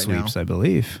multiple right sweeps, now. I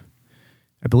believe.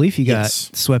 I believe he got Yes.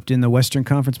 swept in the Western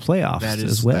Conference playoffs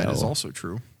as well. That is also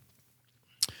true.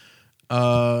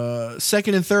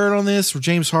 Second and third on this were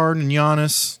James Harden and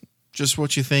Giannis. Just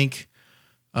what you think.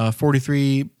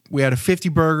 43. We had a 50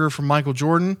 burger from Michael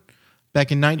Jordan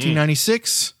back in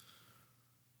 1996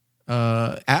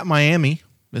 at Miami.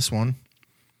 This one.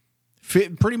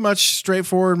 Pretty much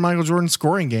straightforward Michael Jordan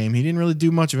scoring game. He didn't really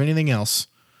do much of anything else.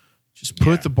 Just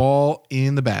put the ball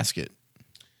in the basket.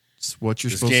 It's what you're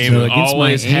This supposed game to do. against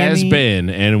always has Miami- been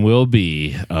and will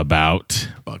be about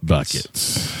Buckets.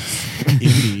 buckets.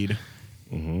 Indeed.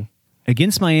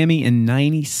 Against Miami in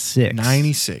 96.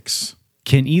 96.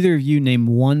 Can either of you name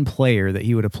one player that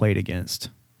he would have played against?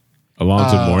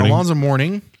 Alonzo Mourning, Alonzo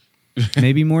Mourning.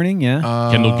 Maybe Morning, yeah.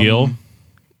 Kendall Gill.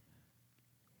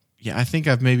 Yeah, I think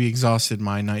I've maybe exhausted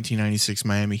my 1996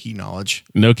 Miami Heat knowledge.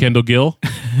 No Kendall Gill.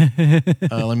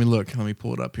 Let me look. Let me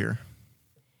pull it up here.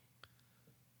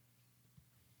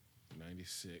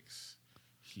 96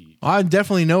 Heat. I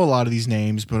definitely know a lot of these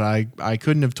names, but I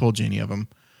couldn't have told you any of them.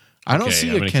 I don't Okay, see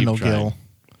I'm a gonna keep Kendall trying. Gill.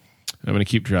 I'm going to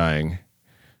keep trying.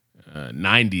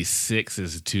 96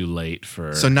 is too late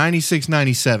for. So 96,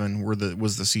 97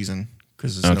 was the season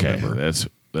because it's okay, November.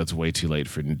 that's way too late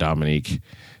for Dominique.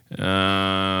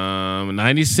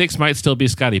 96 might still be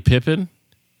Scottie Pippen.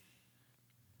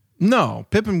 No,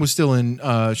 Pippen was still in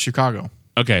Chicago.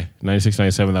 Okay, 96,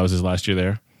 97. That was his last year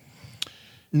there.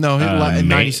 No, May-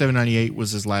 97, 98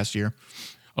 was his last year.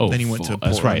 Oh, Then he went to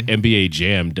that's right. Portland. NBA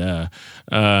Jam, duh.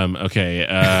 Okay.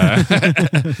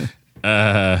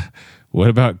 What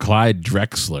about Clyde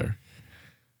Drexler?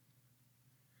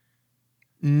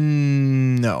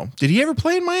 No. Did he ever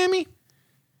play in Miami?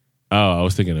 Oh, I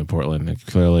was thinking of Portland.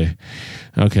 Clearly,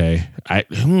 okay.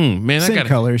 Man, I Same got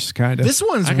colors, kind of. This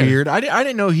one's weird. I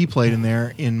didn't know he played in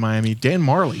there in Miami. Dan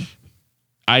Marley.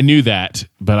 I knew that,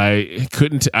 but I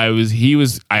couldn't. I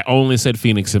only said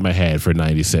Phoenix in my head for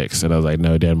 96, and I was like,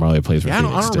 no, Dan Marley plays for Yeah, I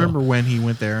Phoenix. don't remember when he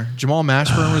went there. Jamal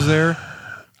Mashburn was there.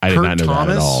 I did Kurt not know that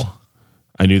Thomas? at all.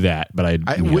 I knew that, but I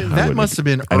that wouldn't- must have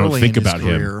been I don't early think in his about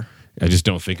career. him. I just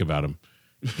don't think about him.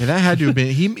 Yeah, that had to have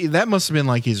been that must have been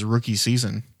like his rookie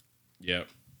season. Yep.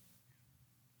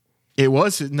 It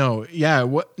was no, yeah,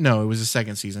 what? No, it was his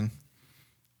second season.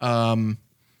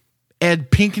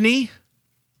 Ed Pinkney,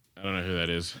 I don't know who that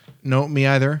is. no, me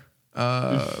either.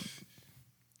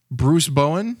 Bruce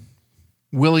Bowen,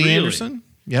 Willie Really? Anderson,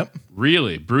 yep,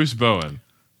 Really, Bruce Bowen.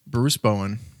 Bruce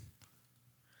Bowen.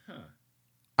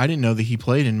 I didn't know that he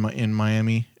played in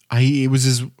Miami. He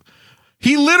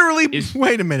literally.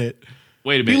 Wait a minute.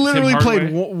 Wait a minute. He literally Tim played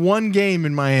Hardaway? one game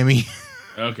in Miami.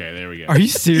 Okay, there we go. Are you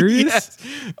serious?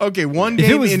 Yes. Okay, one If it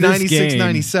game was in this 96, game,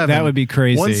 97. that would be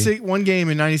crazy. One game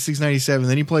in 96, 97.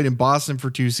 Then he played in Boston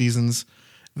for 2 seasons.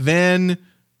 Then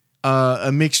a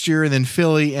mixture, and then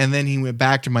Philly, and then he went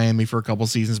back to Miami for a couple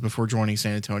seasons before joining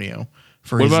San Antonio.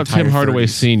 For What his about Tim entire Hardaway 30s.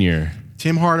 Sr.?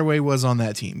 Tim Hardaway was on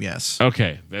that team, yes.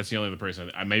 Okay, that's the only other person.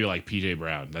 I maybe like PJ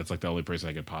Brown. That's like the only person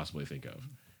I could possibly think of.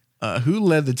 Who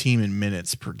led the team in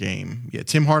minutes per game? Yeah,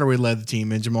 Tim Hardaway led the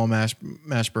team, and Jamal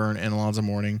Mashburn and Alonzo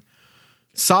Mourning.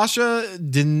 Sasha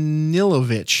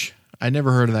Danilovic. I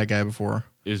never heard of that guy before.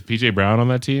 Is PJ Brown on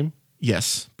that team?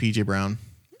 Yes, PJ Brown.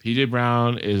 PJ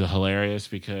Brown is hilarious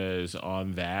because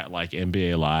on that, like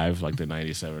NBA Live, like the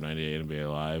 97, 98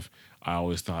 NBA Live, I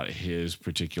always thought his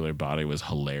particular body was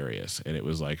hilarious. And it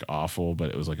was like awful, but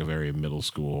it was like a very middle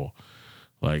school.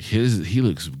 Like he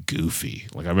looks goofy.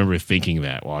 Like I remember thinking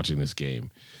that watching this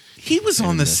game. He was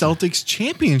on the Celtics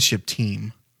championship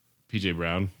team. PJ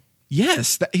Brown.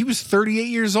 Yes, he was 38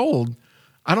 years old.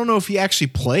 I don't know if he actually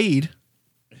played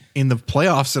in the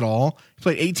playoffs at all. He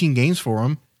played 18 games for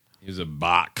him. He was a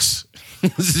box.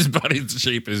 His body's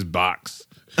shape is box.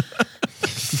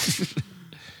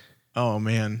 Oh,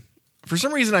 man. For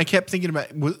some reason, I kept thinking about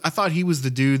I thought he was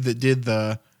the dude that did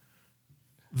the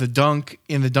dunk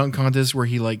in the dunk contest where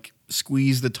he like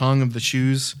squeezed the tongue of the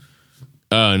shoes.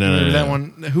 Oh, no, Remember no, that no.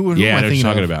 one? Who Yeah, am I I know what thinking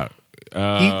you're talking of? about.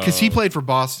 Because he played for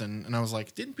Boston, and I was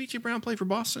like, didn't PJ Brown play for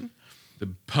Boston? The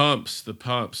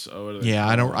pumps. Oh, what are they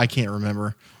Yeah, called? I can't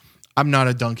remember. I'm not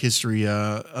a dunk history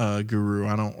guru.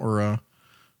 I don't or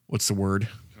what's the word?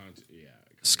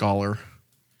 Scholar.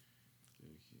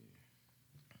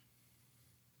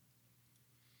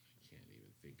 Can't even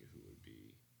think of who would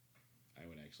be. I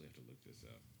would actually have to look this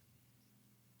up.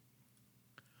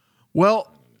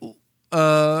 Well,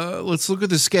 let's look at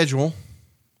the schedule.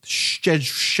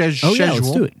 Schedule. Oh yeah,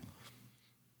 let's do it.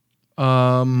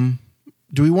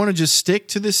 Do we want to just stick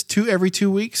to this every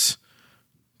 2 weeks?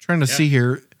 Trying to see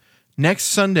here. Next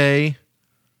Sunday,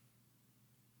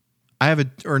 I have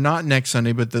or not next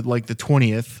Sunday, but the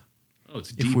 20th. Oh,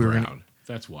 it's D. we were Brown. gonna-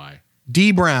 That's why.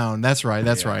 D Brown. That's right.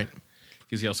 That's Yeah. right.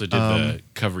 Because he also did the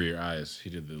cover your eyes. He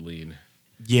did the lean.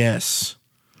 Yes.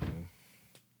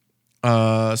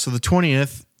 So the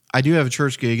 20th, I do have a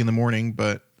church gig in the morning,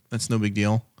 but that's no big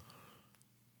deal.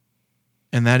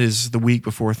 And that is the week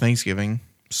before Thanksgiving.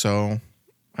 So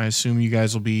I assume you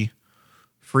guys will be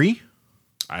free.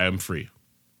 I am free.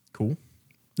 Cool.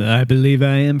 I believe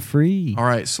I am free. All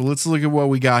right. So let's look at what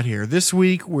we got here. This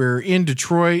week, we're in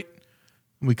Detroit.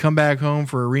 We come back home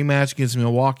for a rematch against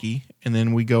Milwaukee. And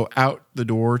then we go out the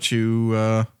door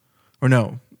to,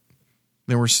 then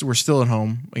we're still at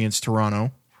home against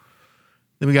Toronto.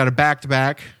 Then we got a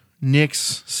back-to-back,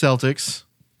 Knicks, Celtics,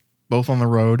 both on the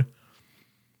road.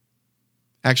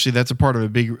 Actually, that's a part of a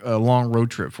big, long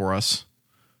road trip for us.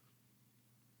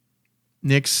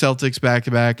 Knicks, Celtics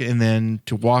back-to-back, and then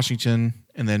to Washington,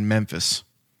 and then Memphis.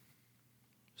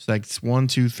 So that's 1,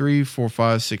 2, 3, 4,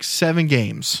 5, 6, 7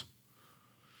 games.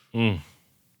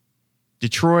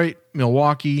 Detroit,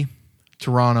 Milwaukee,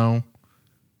 Toronto,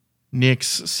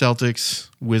 Knicks, Celtics,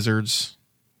 Wizards,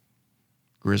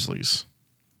 Grizzlies.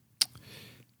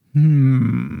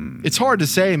 It's hard to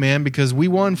say, man, because we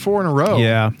won 4 in a row.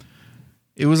 Yeah.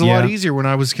 It was a lot easier when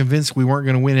I was convinced we weren't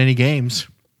going to win any games.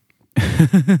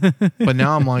 But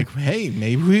now I'm like, hey,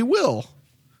 maybe we will.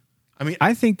 I mean,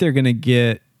 I think they're going to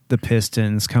get the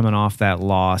Pistons coming off that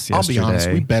loss yesterday. I'll be honest,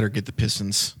 we better get the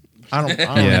Pistons. I don't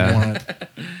Yeah. even want it.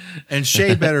 And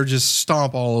Shea better just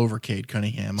stomp all over Cade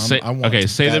Cunningham. Say that them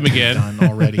to be again. done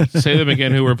already. Say them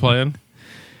again who we're playing.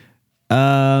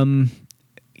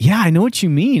 Yeah, I know what you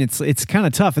mean. It's kind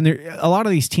of tough, and a lot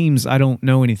of these teams I don't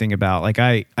know anything about. Like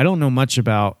I don't know much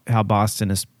about how Boston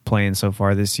is playing so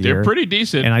far this year. They're pretty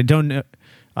decent. and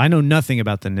I know nothing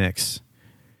about the Knicks.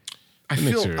 I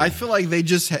Knicks are- feel like they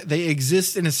they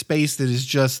exist in a space that is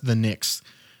just the Knicks.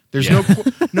 There's Yeah.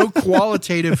 no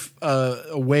qualitative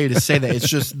way to say that. It's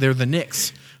just they're the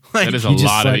Knicks. Like, That is a You just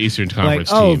lot of like- Eastern Conference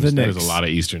oh, teams. the That is Knicks. a lot of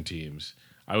Eastern teams.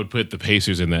 I would put the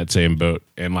Pacers in that same boat,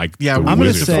 and yeah, the we I'm went gonna a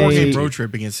Wizards. 4-game say- road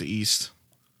trip against the East.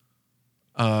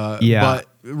 Yeah. But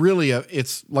really,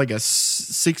 it's like a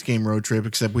 6-game road trip,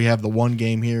 except we have the 1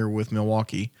 game here with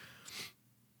Milwaukee.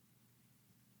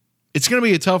 It's going to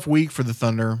be a tough week for the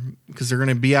Thunder because they're going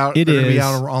to be out. It they're going to be is.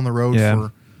 out on the road Yeah.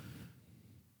 for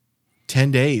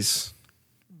 10 days.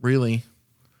 Really,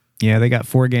 Yeah, they got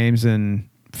 4 games and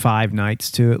 5 nights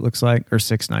too. It looks like, or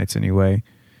 6 nights anyway.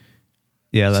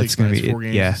 Yeah, that's 6 going to nights, be 4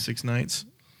 games, Yeah, 6 nights.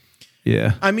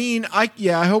 yeah. I mean, I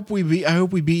hope we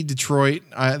beat Detroit.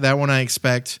 That one I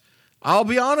expect. I'll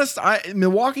be honest.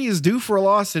 Milwaukee is due for a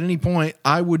loss at any point.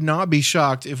 I would not be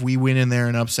shocked if we went in there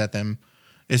and upset them,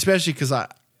 especially because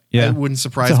it wouldn't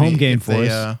surprise It's a home me game if for they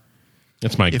us.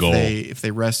 That's my goal. if they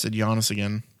rested Giannis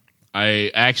again.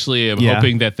 I actually am Yeah.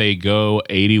 hoping that they go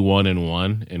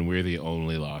 81-1, and we're the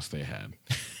only loss they had.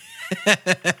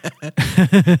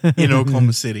 In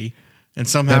Oklahoma City, and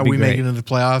somehow That'd be we make great. it into the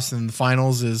playoffs, and the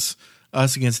finals is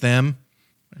us against them.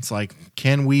 It's like,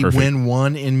 can we Perfect. win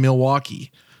one in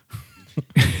Milwaukee?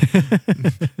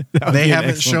 They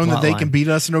haven't shown that they can beat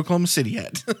us in Oklahoma City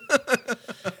yet.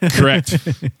 Correct.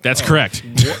 That's correct.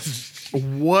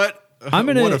 What I'm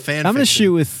gonna what a fan I'm gonna fiction.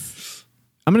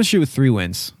 shoot with 3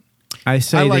 wins. I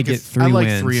say they get 3 I like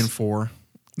wins. 3 and 4.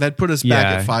 That put us back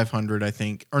Yeah. at 500, I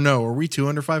think. Or no, are we 2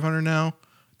 under 500 now?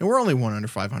 No, we're only 1 under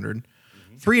 500.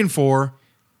 3 and 4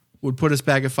 would put us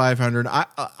back at 500.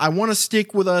 I want to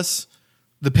stick with us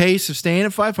the pace of staying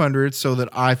at 500 so that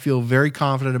I feel very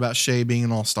confident about Shea being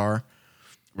an all-star.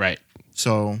 Right.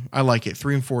 So I like it.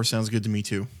 3 and 4 sounds good to me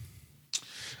too.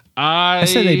 I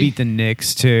say they beat the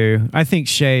Knicks too. I think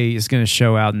Shea is going to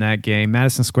show out in that game.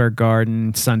 Madison Square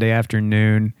Garden, Sunday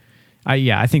afternoon.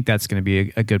 I think that's going to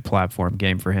be a good platform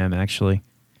game for him, actually.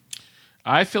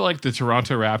 I feel like the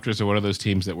Toronto Raptors are one of those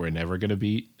teams that we're never going to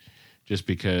beat just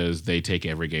because they take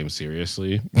every game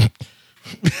seriously.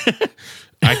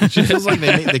 It feels like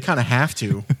they kind of have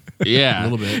to Yeah. a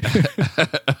little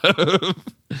bit.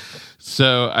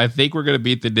 So I think we're going to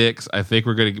beat the Knicks. I think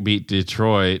we're going to beat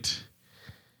Detroit.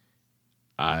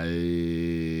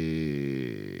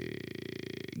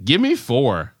 Give me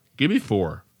 4. Give me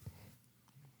 4.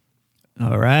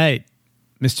 All right.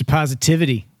 Mr.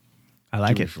 Positivity. I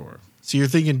like Give me it. 4. So you're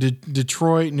thinking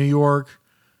Detroit, New York,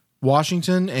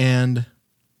 Washington, and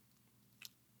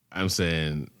I'm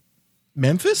saying,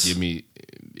 Memphis? give me.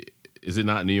 Is it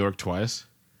not New York twice?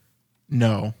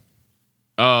 No.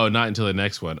 Oh, not until the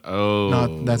next one.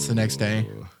 Oh, That's the next day.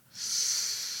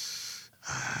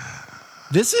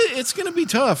 It's going to be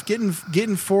tough. Getting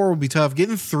 4 will be tough.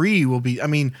 Getting 3 will be. I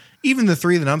mean, even the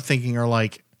 3 that I'm thinking are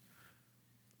like,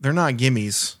 they're not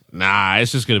gimmies. Nah,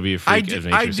 it's just going to be a freak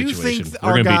adventure I do situation. think We're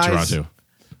our going to beat guys- Toronto.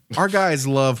 Our guys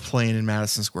love playing in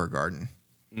Madison Square Garden,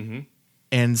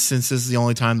 and since this is the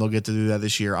only time they'll get to do that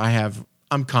this year,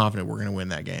 I'm confident we're going to win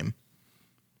that game.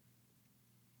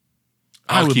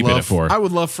 I'll keep it at 4. I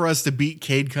would love for us to beat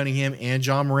Cade Cunningham and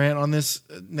John Morant on this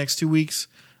next 2 weeks.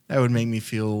 That would make me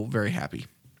feel very happy.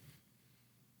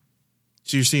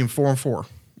 So you're seeing 4-4 or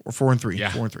 4-3,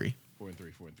 Yeah. 4-3. 4-3,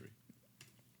 4-3.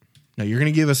 Now you're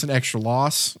going to give us an extra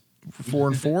loss,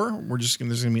 4-4. There's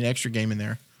going to be an extra game in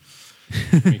there.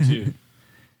 Me too.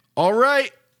 All right.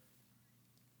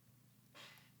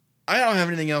 I don't have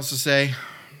anything else to say.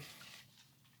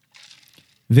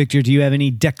 Victor, do you have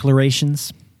any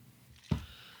declarations?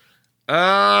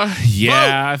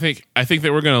 Yeah, I think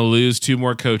that we're going to lose 2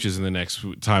 more coaches in the next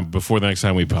time before the next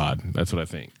time we pod. That's what I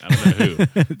think. I don't know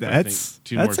who. That's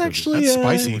actually That's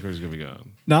spicy. Who's going to be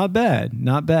gone. not bad.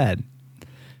 Not bad.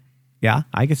 Yeah,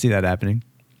 I can see that happening.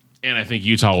 And I think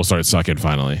Utah will start sucking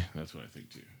finally. That's what I think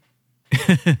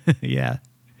too. Yeah.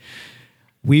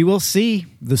 We will see.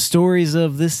 The stories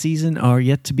of this season are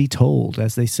yet to be told,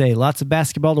 as they say. Lots of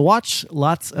basketball to watch,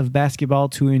 lots of basketball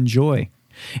to enjoy.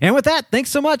 And with that, thanks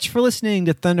so much for listening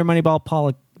to Thunder Moneyball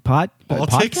Politics?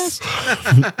 podcast.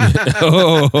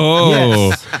 Oh,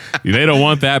 Yes. they don't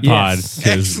want that pod Yes.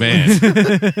 because man,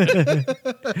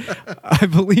 I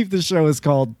believe the show is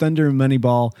called Thunder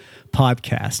Moneyball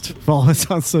Podcast. Follow us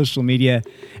on social media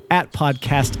at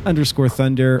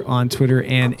podcast_Thunder on Twitter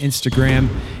and Instagram.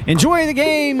 Enjoy the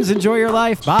games. Enjoy your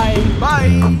life. Bye.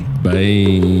 Bye.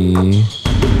 bye.